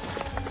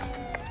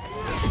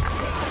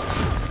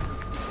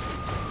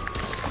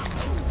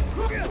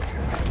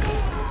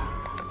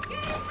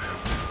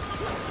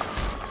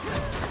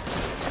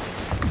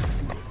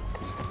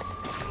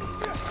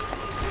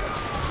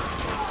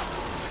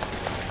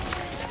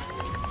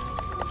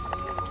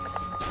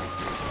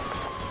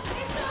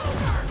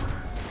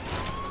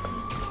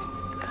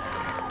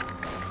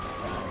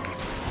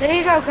 There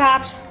you go,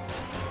 cops.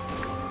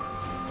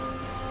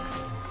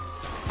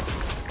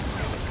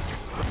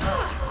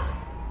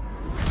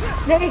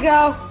 There you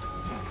go.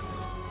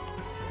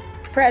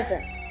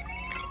 Present.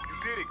 You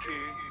did it,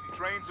 kid.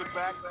 Trains are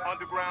back,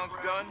 underground's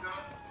done.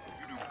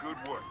 You do good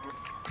work.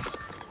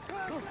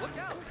 Look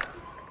out!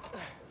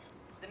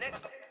 The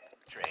next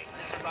train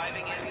is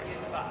arriving in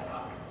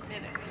 5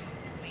 minutes.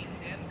 Please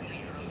stand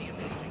clear of the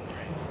approaching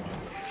train.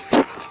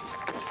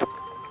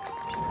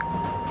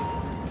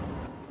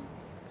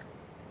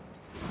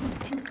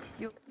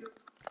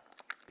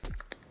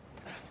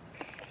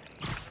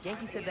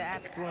 Yankee said the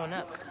app's growing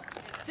up.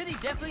 City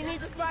definitely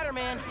needs a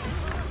Spider-Man.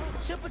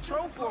 Should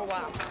patrol for a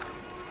while.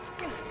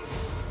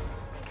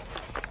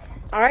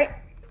 All right.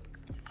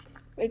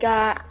 We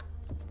got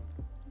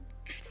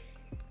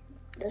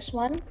this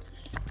one,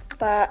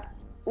 but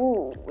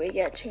ooh, we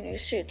get 2 new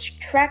suits.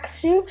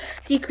 Tracksuit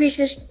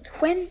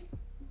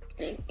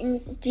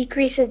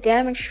decreases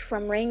damage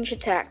from range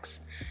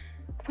attacks.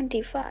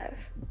 25.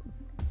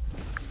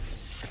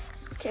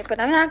 Okay,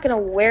 but I'm not gonna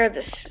wear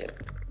this suit.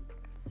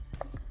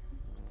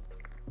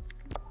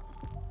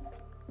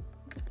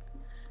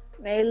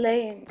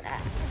 Melee and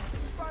that.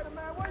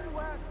 Spider-Man, where you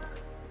at?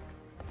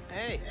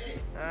 Hey,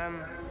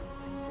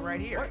 right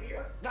here. What?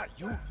 Not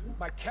you,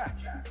 my cat.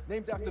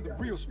 Named after the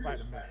real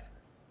Spider-Man.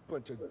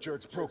 Bunch of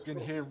jerks broke in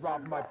here and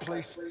robbed my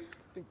place.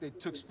 Think they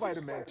took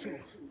Spider-Man too.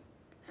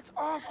 That's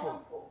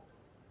awful.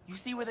 You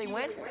see where they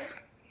went?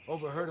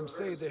 Overheard them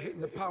say they're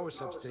hitting the power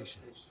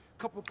substation.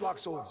 Couple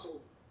blocks over.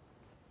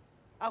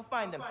 I'll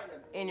find them.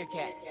 And your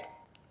cat.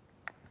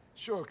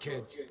 Sure,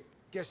 kid.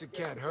 Guess it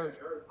can't hurt.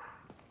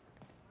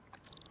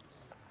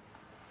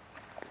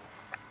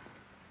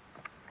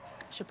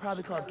 Should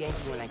probably call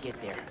Genki when I get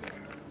there.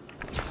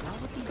 Why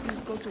would these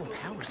dudes go to a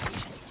power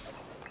station?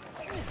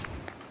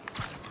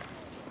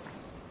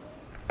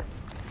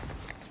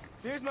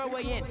 Here's my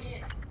way in.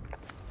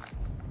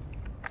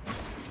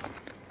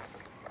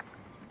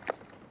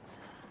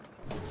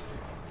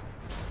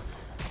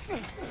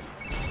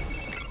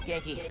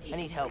 Genki, I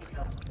need help.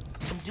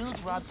 Some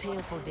dudes robbed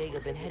Teo's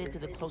bodega, then headed to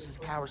the closest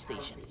power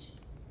station.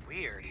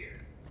 Weird.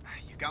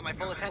 got my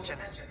full attention.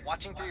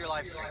 Watching through your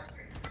live stream.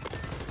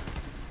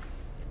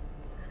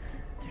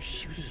 They're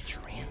shooting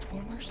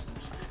Transformers?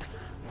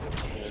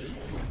 Okay.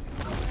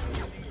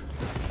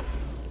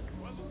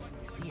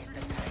 Siesta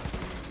time.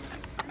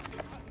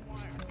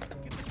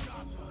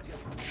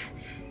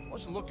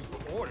 Wasn't looking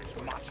for orders,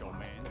 macho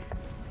man.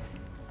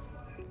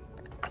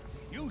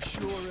 You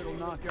sure it'll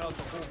knock out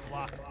the whole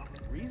block?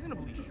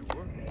 Reasonably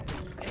sure.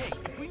 Hey,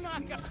 if we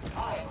knock out...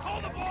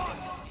 Call the boss!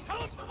 Tell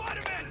him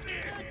Spider-Man's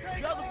here!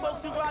 The other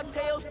folks who robbed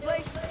Teo's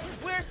place?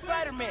 Where's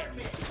Spider-Man?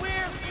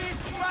 Where is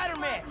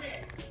Spider-Man?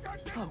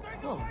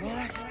 Oh,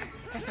 man,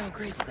 that sounds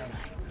crazy, doesn't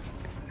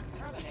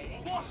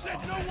it? Boss said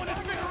no one has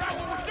figured out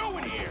what we're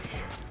doing here!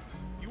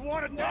 You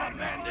want to die,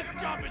 man? This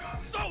job is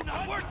so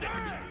not worth it!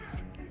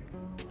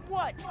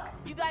 What?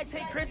 You guys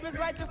hate Christmas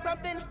lights or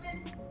something?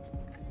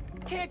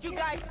 Can't you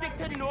guys stick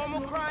to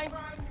normal crimes?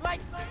 Like,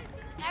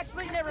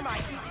 actually, never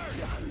mind.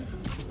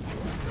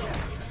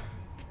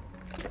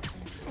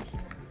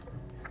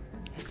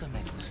 Eso me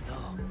gustó.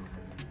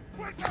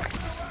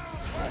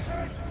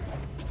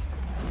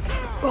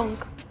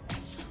 Bonk.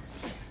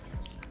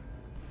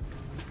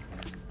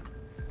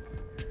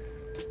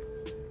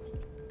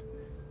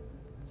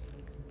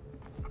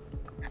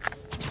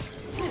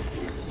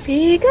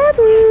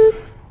 Peekaboo.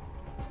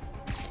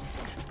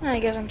 I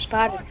guess I'm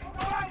spotted.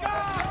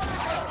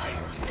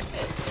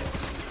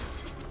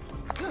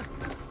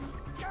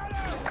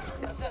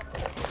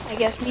 I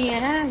guess me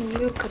and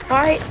you could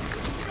fight.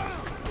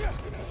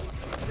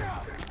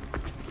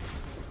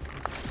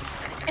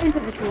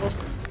 Individuals.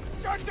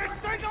 Get this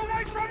thing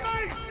away from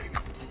me!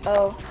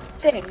 Oh,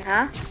 thing,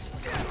 huh?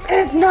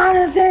 It's not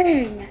a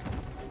thing!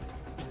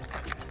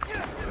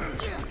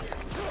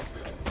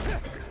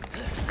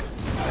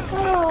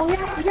 Oh,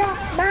 yeah,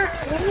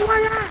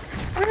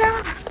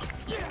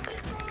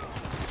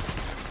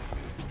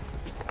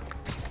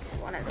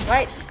 wanted to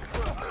fight.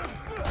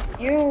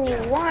 You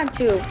want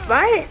to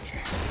fight?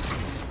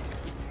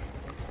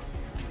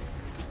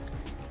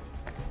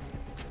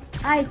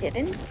 I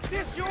didn't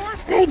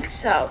think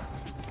so.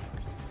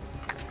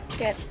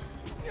 Get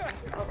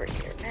over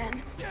here,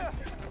 man.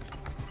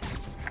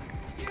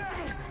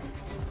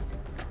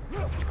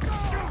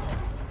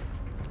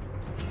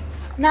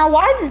 Now,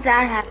 why does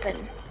that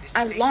happen?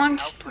 I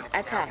launched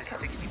attack.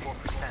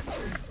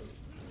 64%.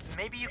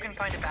 Maybe you can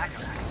find a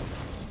backup.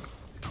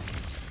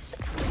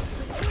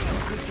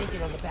 Good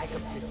thinking on the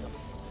backup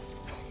systems.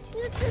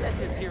 You're good at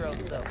this hero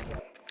stuff.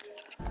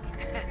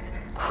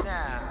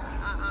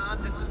 Nah,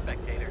 I'm just a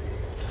spectator.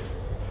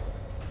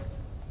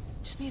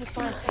 Just need to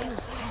find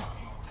Taylor's cat.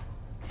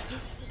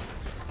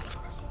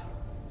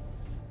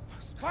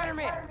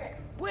 Spider-Man!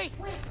 Wait!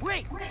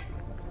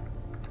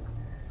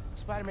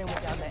 Spider-Man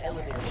went down the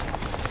elevator.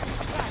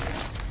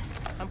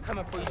 I'm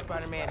coming for you,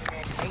 Spider-Man.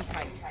 Hang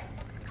tight.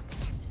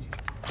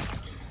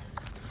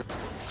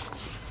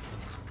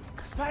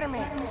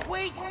 Spider-Man,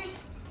 wait!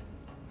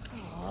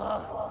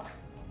 I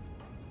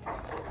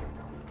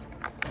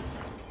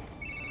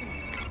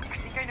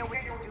think I know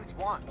what these dudes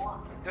want.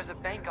 There's a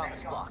bank on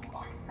this block.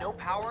 No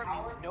power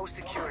means no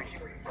security.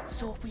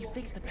 So if we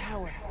fix the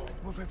power,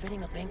 we're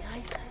preventing a bank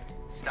heist?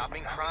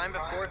 Stopping crime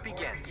before it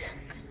begins.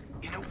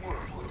 In a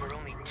world where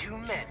only two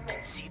men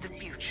can see the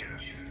future,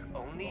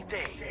 only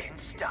they can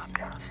stop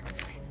it.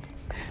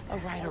 All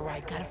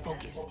right, gotta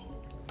focus.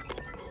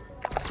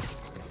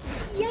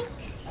 Yeah.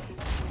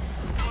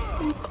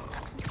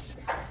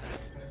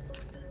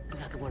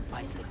 Another one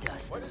bites the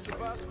dust. Why does the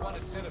boss want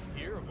to set up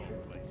here of all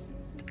places?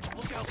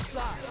 Look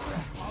outside.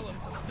 All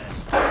of them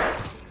best.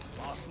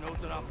 Boss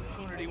knows an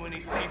opportunity when he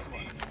sees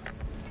one.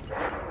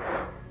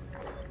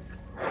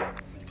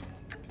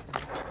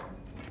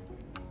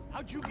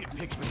 How'd you get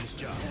picked for this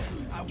job?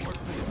 I've worked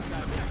for this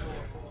guy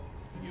before.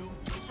 You,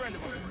 a friend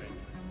of a friend.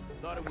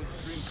 Thought it was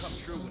a dream come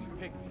true when you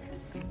picked me.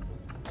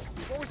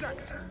 What was that?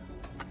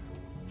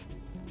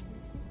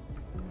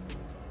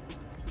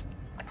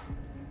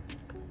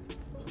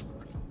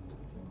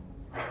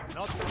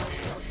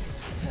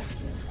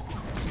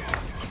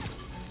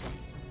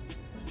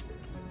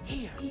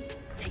 Here,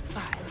 take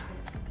 5.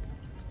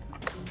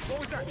 What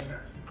was that?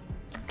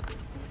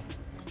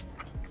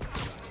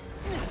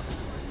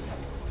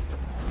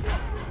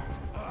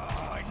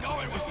 I know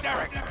it was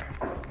Derek.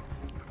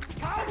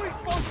 How are we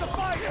supposed to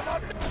fight him?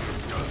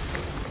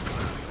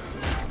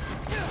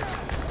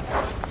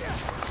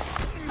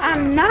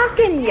 I'm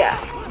knocking ya.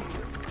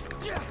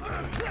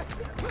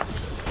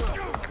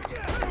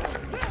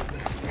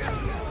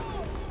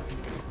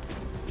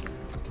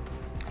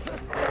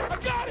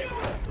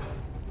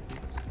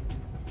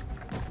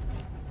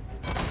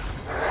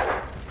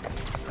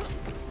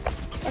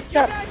 What's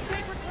up?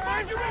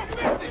 Mind your own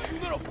business, you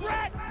little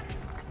brat!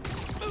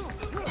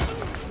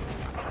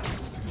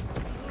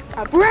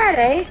 A brat,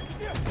 eh?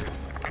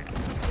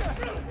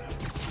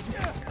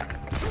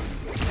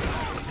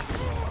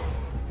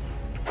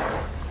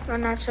 Well,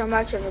 not so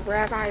much of a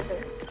brat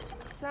either.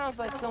 Sounds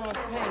like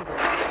someone's paying them.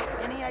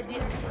 Any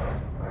idea?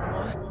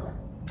 What?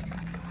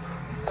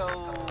 So,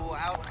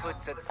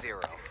 output's at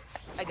 0.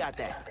 I got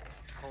that.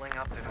 Pulling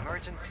up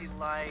emergency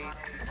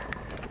lights.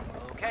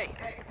 Okay.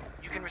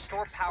 You can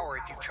restore power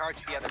if you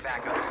charge the other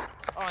backups.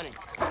 On it.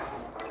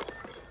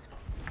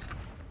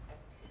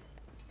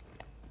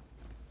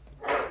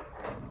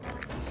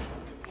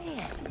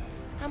 Man,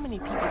 how many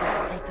people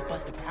does it take to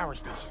bust a power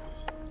station?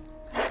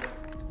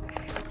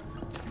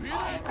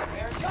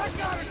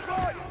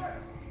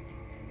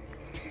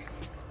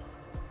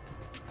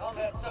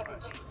 Combat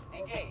subroutine.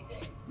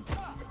 Engage.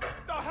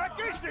 The heck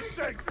is this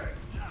thing?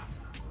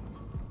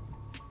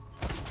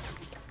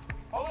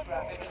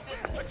 Holographic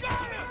assistance. I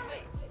got him!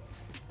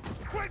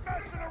 Quit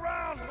messing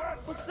around!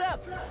 What's up?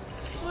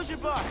 Who's your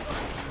boss?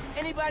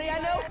 Anybody I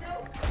know?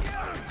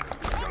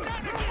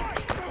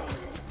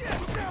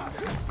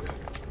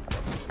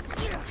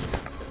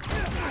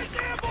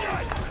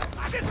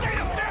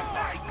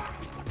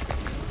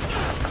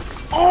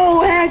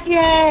 Oh, heck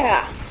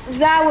yeah!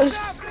 That was...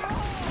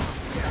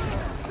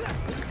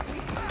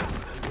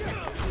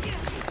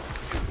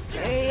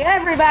 Hey,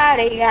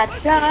 everybody got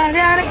sunned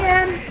out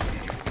again.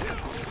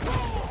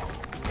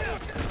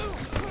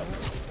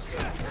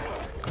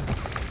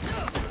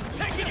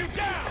 Taking you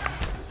down!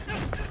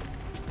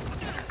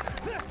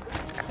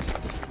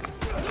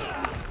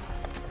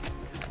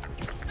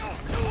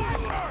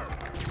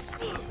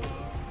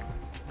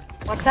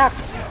 What's up?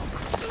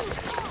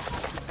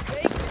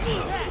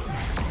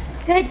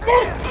 Take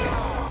this!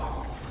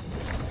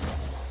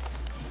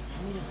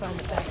 We need to find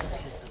the backup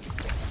systems.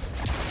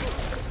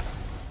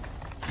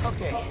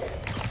 Okay,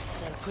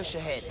 gotta push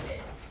ahead.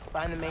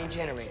 Find the main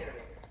generator,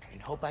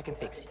 and hope I can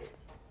fix it.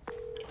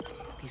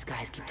 These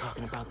guys keep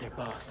talking about their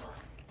boss.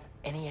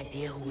 Any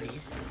idea who it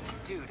is?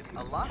 Dude,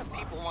 a lot of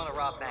people want to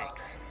rob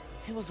banks.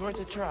 It was worth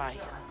a try.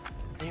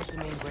 There's the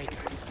main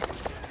breaker.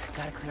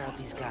 Gotta clear out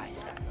these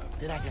guys.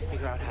 Then I can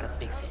figure out how to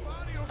fix it.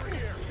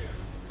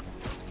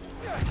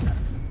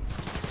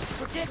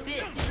 Forget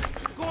this!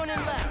 Going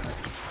in left!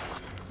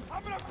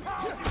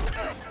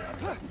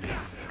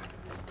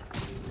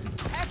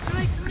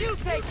 Actually, you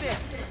take this!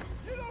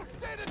 You don't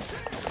stand a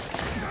chance!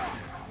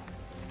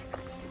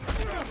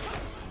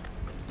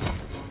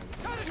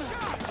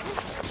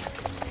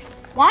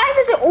 Why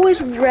does it always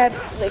rev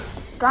like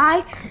this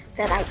guy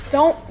that I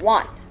don't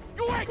want?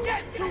 You ain't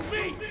getting to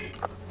me!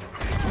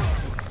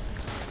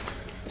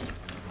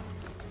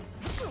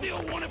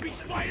 Still wanna be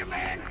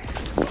Spider-Man?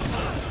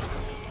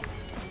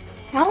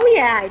 Hell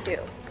yeah, I do. Be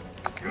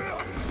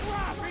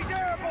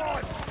there,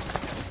 boy!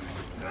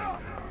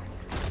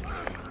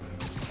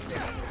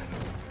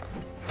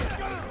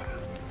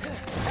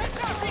 Heads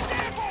up, be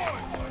there, boy!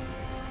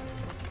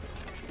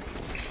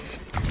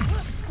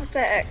 What the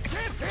heck?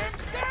 Get him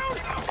down!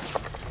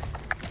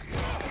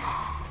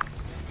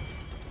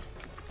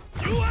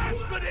 You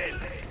asked for this!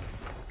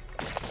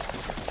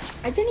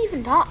 I didn't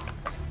even talk.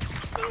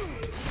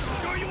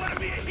 Sure you want to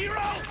be a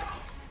hero?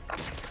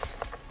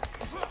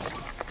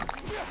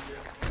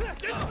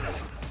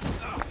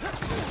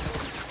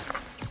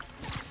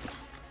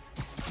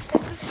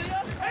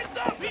 Heads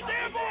up, be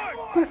there,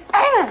 boy!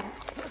 And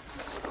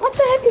what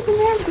the heck is a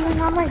man doing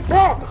on my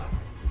bed?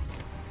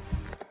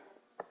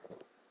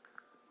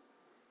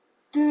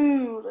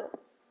 Dude.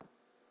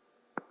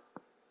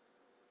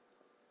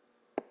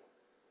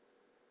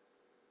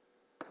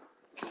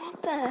 What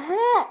the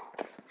heck?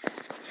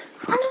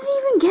 How did he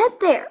even get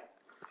there?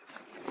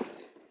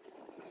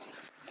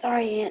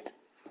 Sorry, Aunt.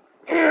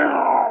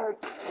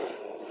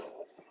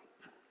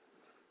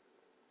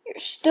 You're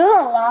still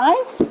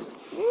alive?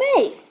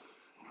 Me?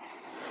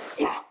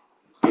 Yeah.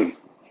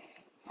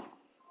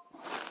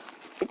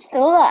 It's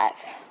still alive.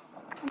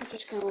 I'm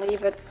just gonna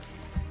leave it.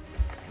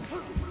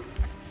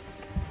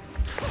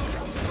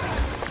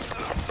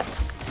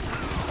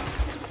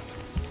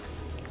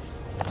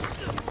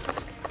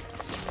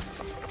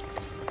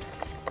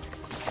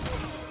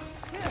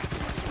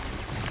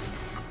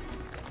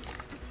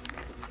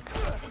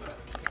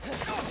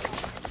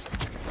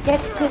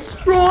 Get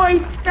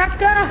destroyed,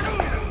 sucker!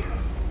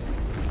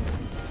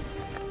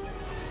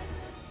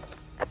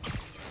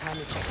 Time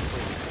to check the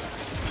breaker.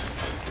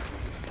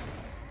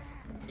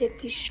 Get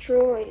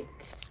destroyed.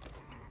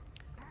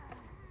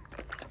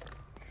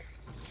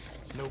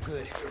 No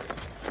good.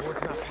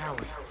 Board's not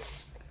powered.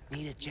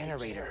 Need a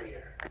generator.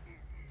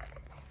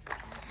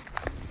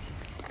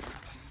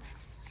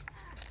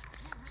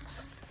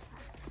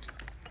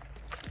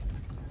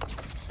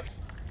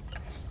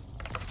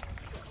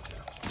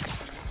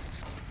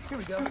 Here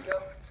we go.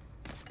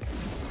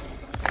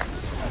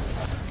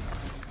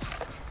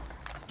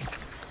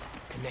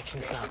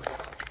 Connection solid.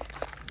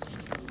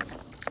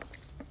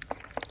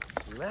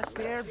 Let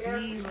there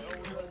be...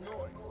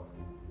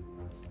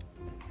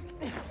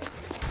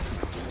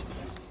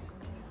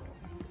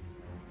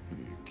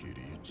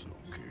 Kitty, it's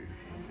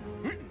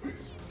okay.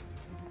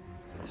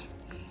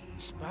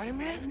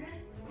 Spider-Man?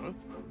 Huh?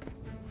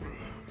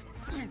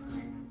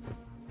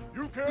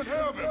 You can't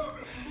have him!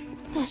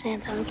 That's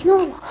Anton. Don't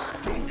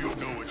you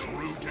know it's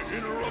rude to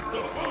interrupt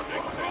the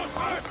bonding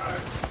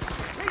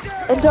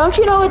process? And don't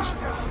you know it's...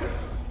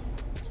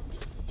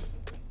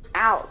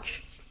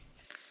 Ouch.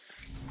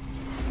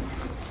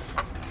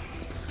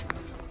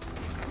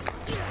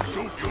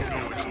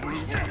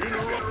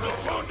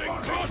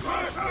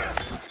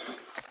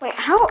 Wait,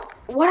 how?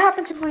 What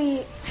happens if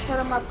we shut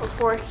him up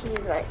before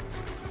he's like?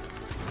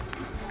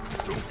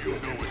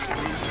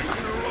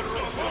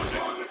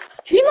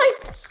 He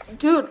like,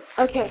 dude.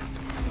 Okay,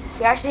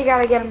 you actually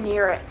gotta get him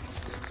near it.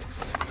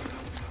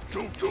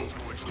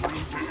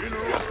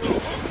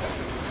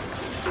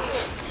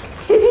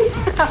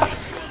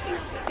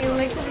 He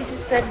literally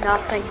just said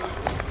nothing.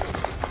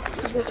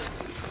 He just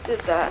did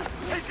that.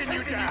 Taking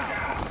you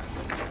down.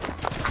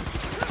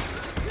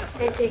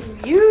 They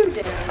take you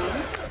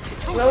down.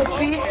 Will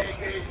be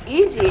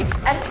easy.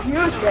 That's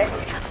music.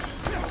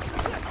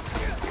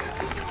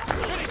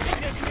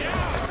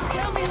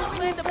 Tell me who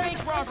planned the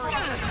bank robbery.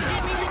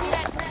 Give me the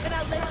cat, and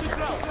I'll let you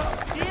go.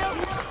 Deal?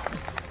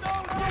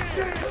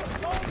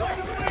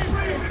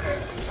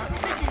 I'm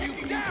taking you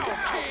down,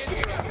 kid.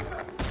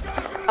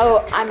 Oh,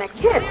 I'm a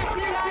kid.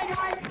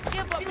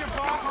 Give up your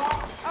boss.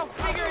 I'll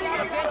figure it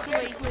out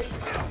eventually.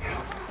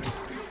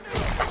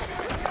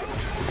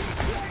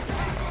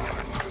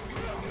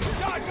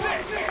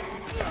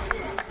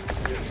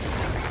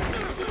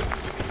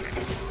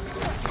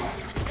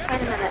 Wait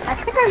a minute. I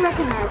think I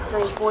recognize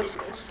those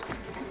voices.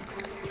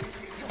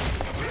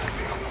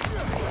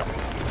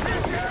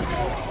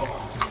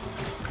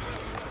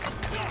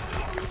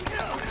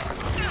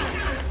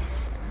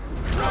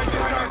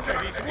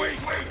 He's weak.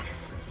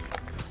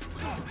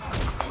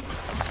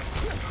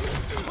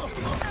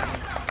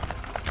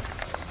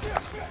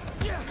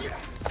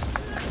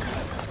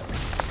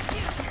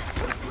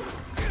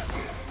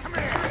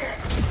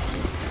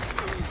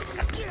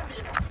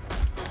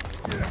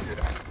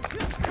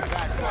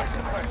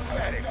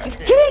 You're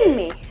kidding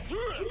me.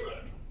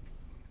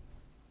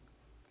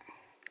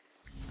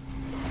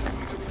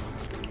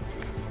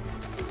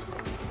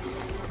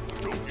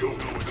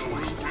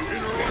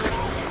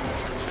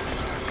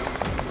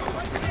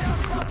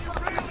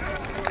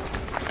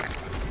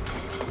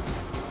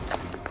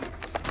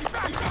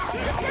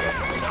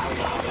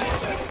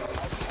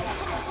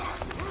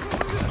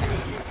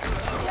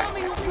 Tell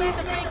me who planned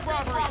the bank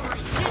robbery.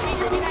 Give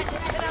me the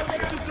cat, and I'll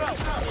let you go.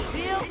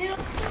 Deal?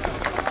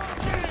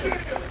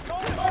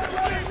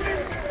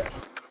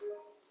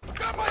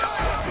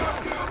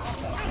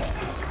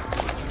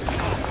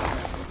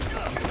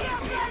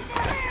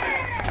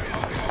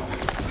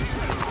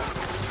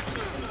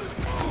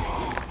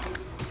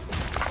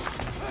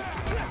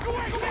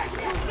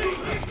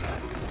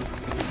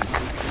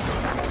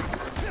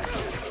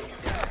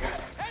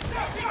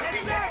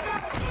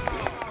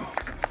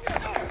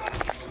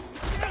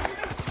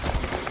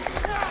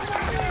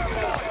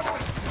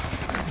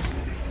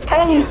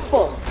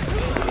 Painful.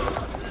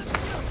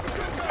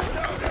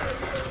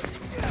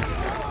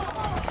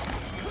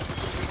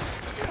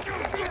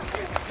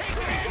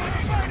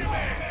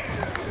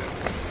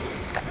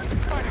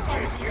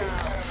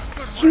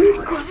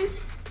 You guys.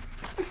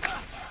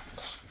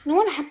 You know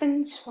what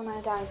happens when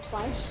I die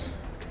twice?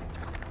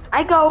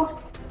 I go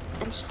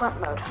in sprint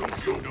mode.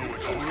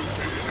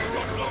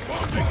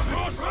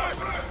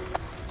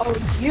 Oh,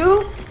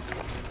 you?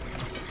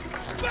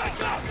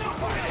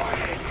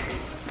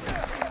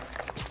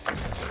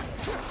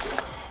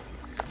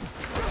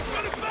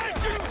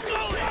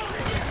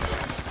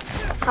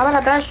 How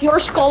about I bash your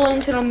skull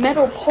into the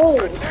metal pole?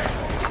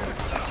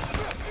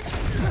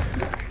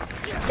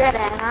 Dead,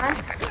 ain't I?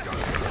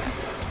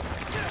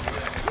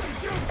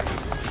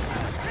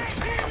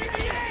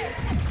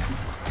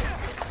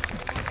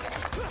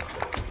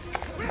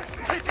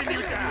 Taking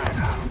you down.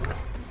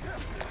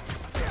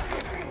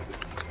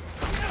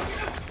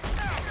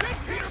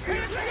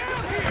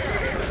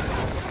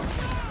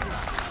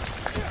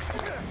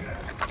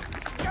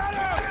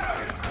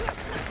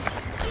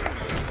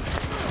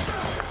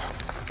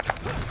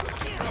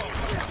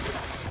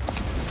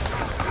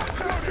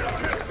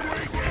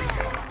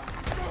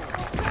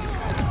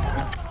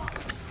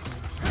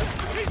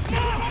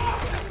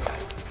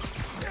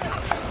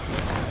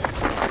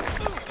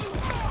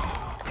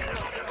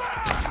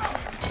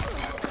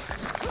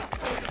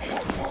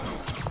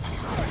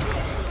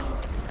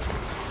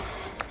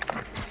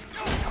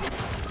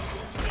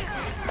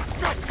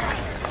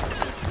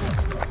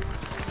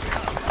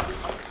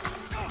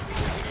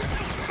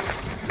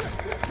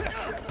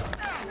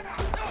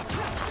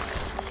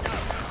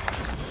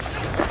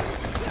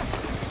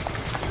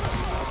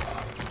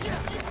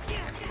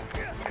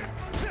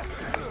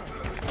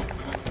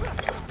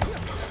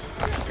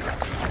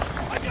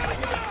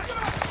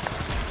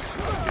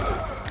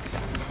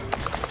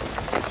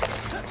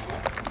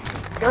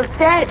 You're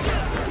dead.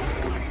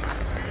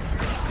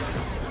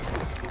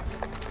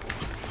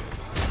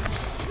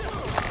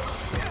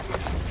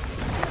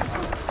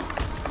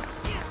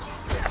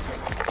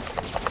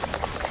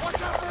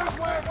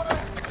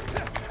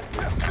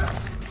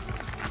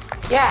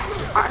 Yeah,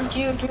 aren't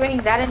you doing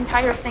that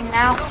entire thing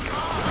now?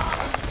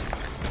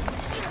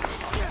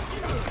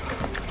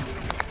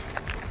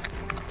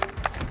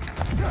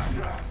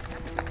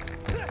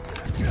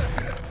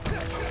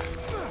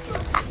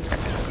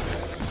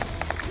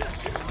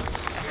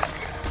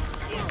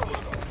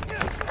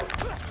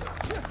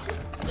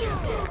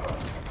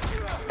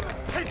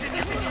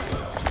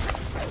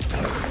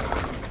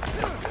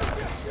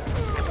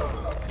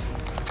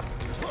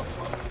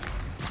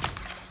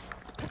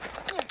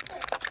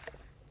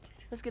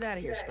 get out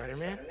of here,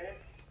 Spider-Man.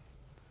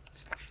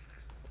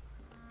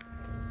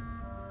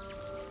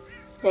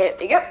 There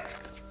we go.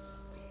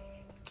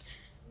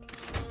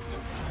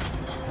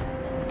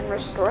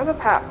 Restore the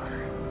power.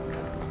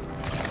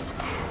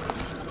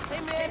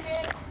 Hey,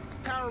 man.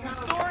 Power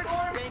restored.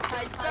 Getting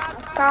high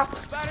stopped. Stop.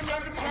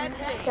 Spider-Man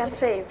Can't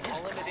save.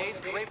 All in a day's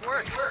great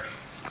work.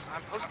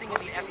 I'm posting in the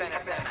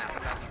FNSM app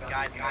about these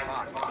guys and my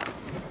boss.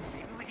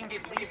 Maybe we can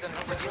get leads on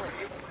who we're dealing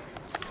with.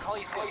 Call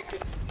you soon.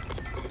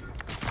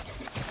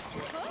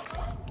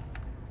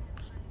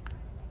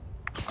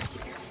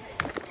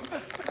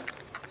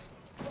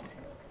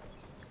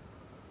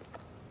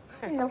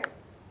 No.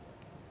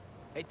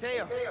 Hey,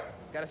 Teo.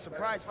 Got a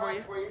surprise for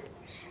you.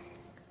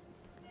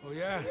 Oh,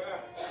 yeah?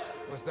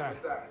 What's that?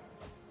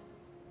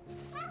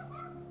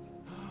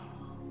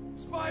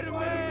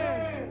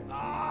 Spider-Man!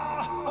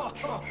 Oh!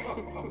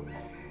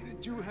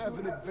 Did you have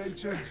an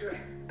adventure?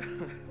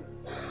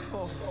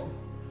 Oh,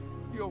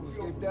 you almost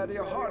gave Daddy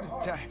a heart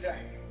attack.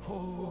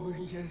 Oh,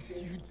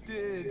 yes, you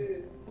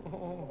did.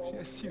 Oh,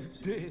 yes, you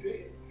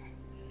did.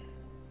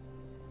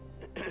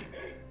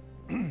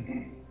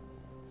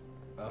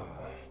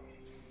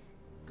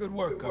 Good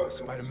work,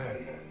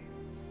 Spider-Man.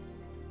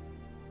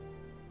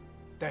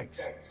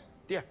 Thanks.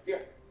 Yeah.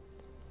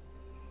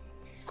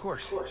 Of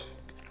course.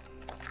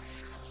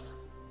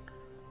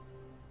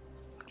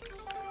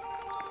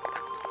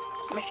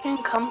 Mission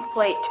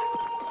complete.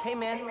 Hey,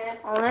 man.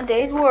 On a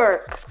day's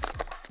work.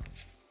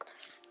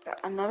 Got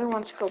another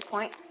 1 skill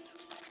point.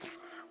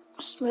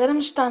 Let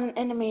them stun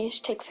enemies,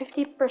 take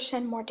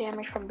 50% more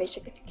damage from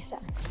basic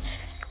attacks.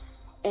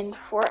 And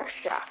 4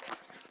 shock.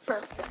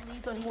 Perfect.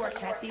 Leads on who our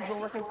cat thieves were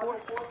working for?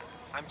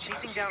 I'm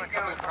chasing down a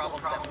couple of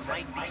problems that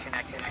might be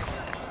connected.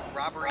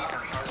 Robberies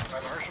on Harlem's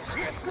commercial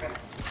strip.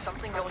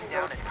 Something going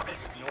down at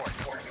East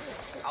North.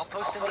 I'll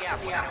post in the app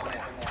when I know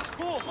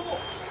more. Cool.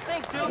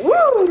 Thanks, dude.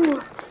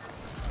 Woo!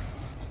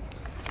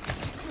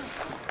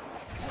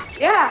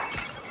 Yeah.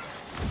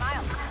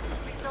 Miles,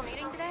 we still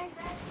meeting today?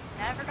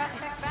 Never got a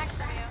text back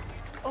from you.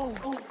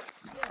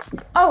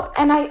 Oh,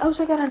 and I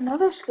also got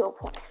another skill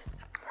point.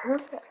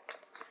 Perfect.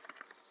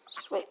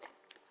 Sweet.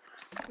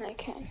 And I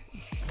can.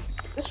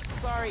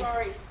 Sorry.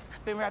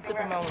 Been wrapped up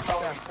in my own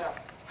stuff.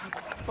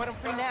 But I'm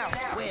free now.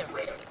 Where?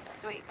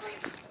 Sweet.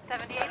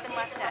 78th and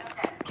West End.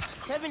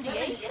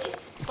 78?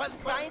 By the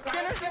Science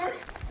Center?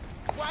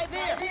 Why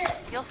there?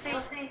 You'll see.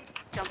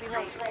 Don't be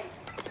late.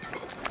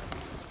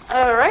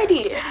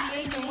 Alrighty.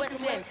 78th and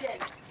West End.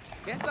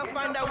 Guess I'll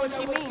find out what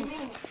she means.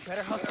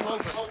 Better hustle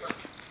over.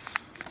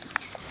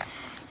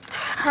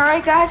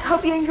 Alright guys,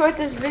 hope you enjoyed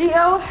this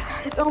video.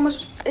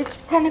 It's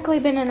technically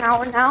been an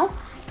hour now.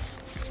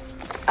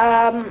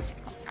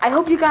 I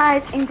hope you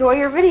guys enjoy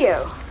your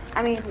video.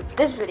 I mean,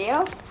 this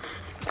video.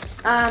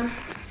 Yeah.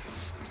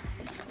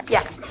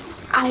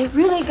 I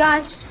really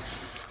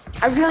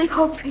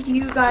hope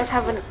you guys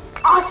have an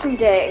awesome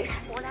day.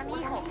 Hola,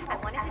 mijo. I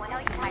wanted to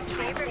tell you my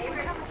favorite food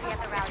truck will be at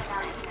the rally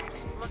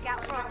tonight. Look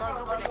out for a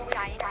logo with a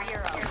giant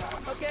hero.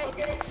 Okay.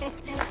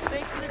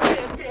 Thanks for the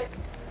tip.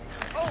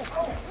 Oh,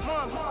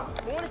 Mom, I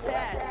wanted to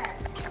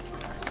ask.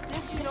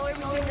 Since you know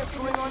everything that's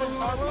going on in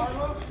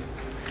Harlem,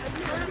 have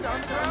you heard of the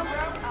Underground?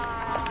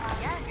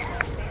 Yes.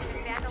 They've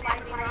been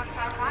vandalizing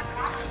Rockside Rock, and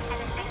I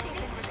think they've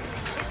been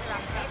recruiting kids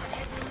around the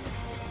neighborhood.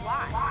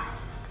 Why?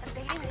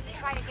 They didn't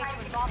try to get you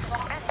involved in the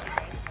mess, did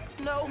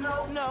they? No.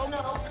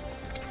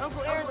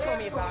 Uncle Aaron told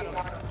me about him.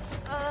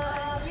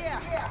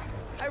 Yeah.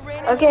 I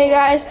ran Okay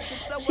guys,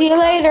 see you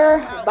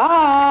later.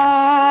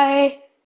 Bye.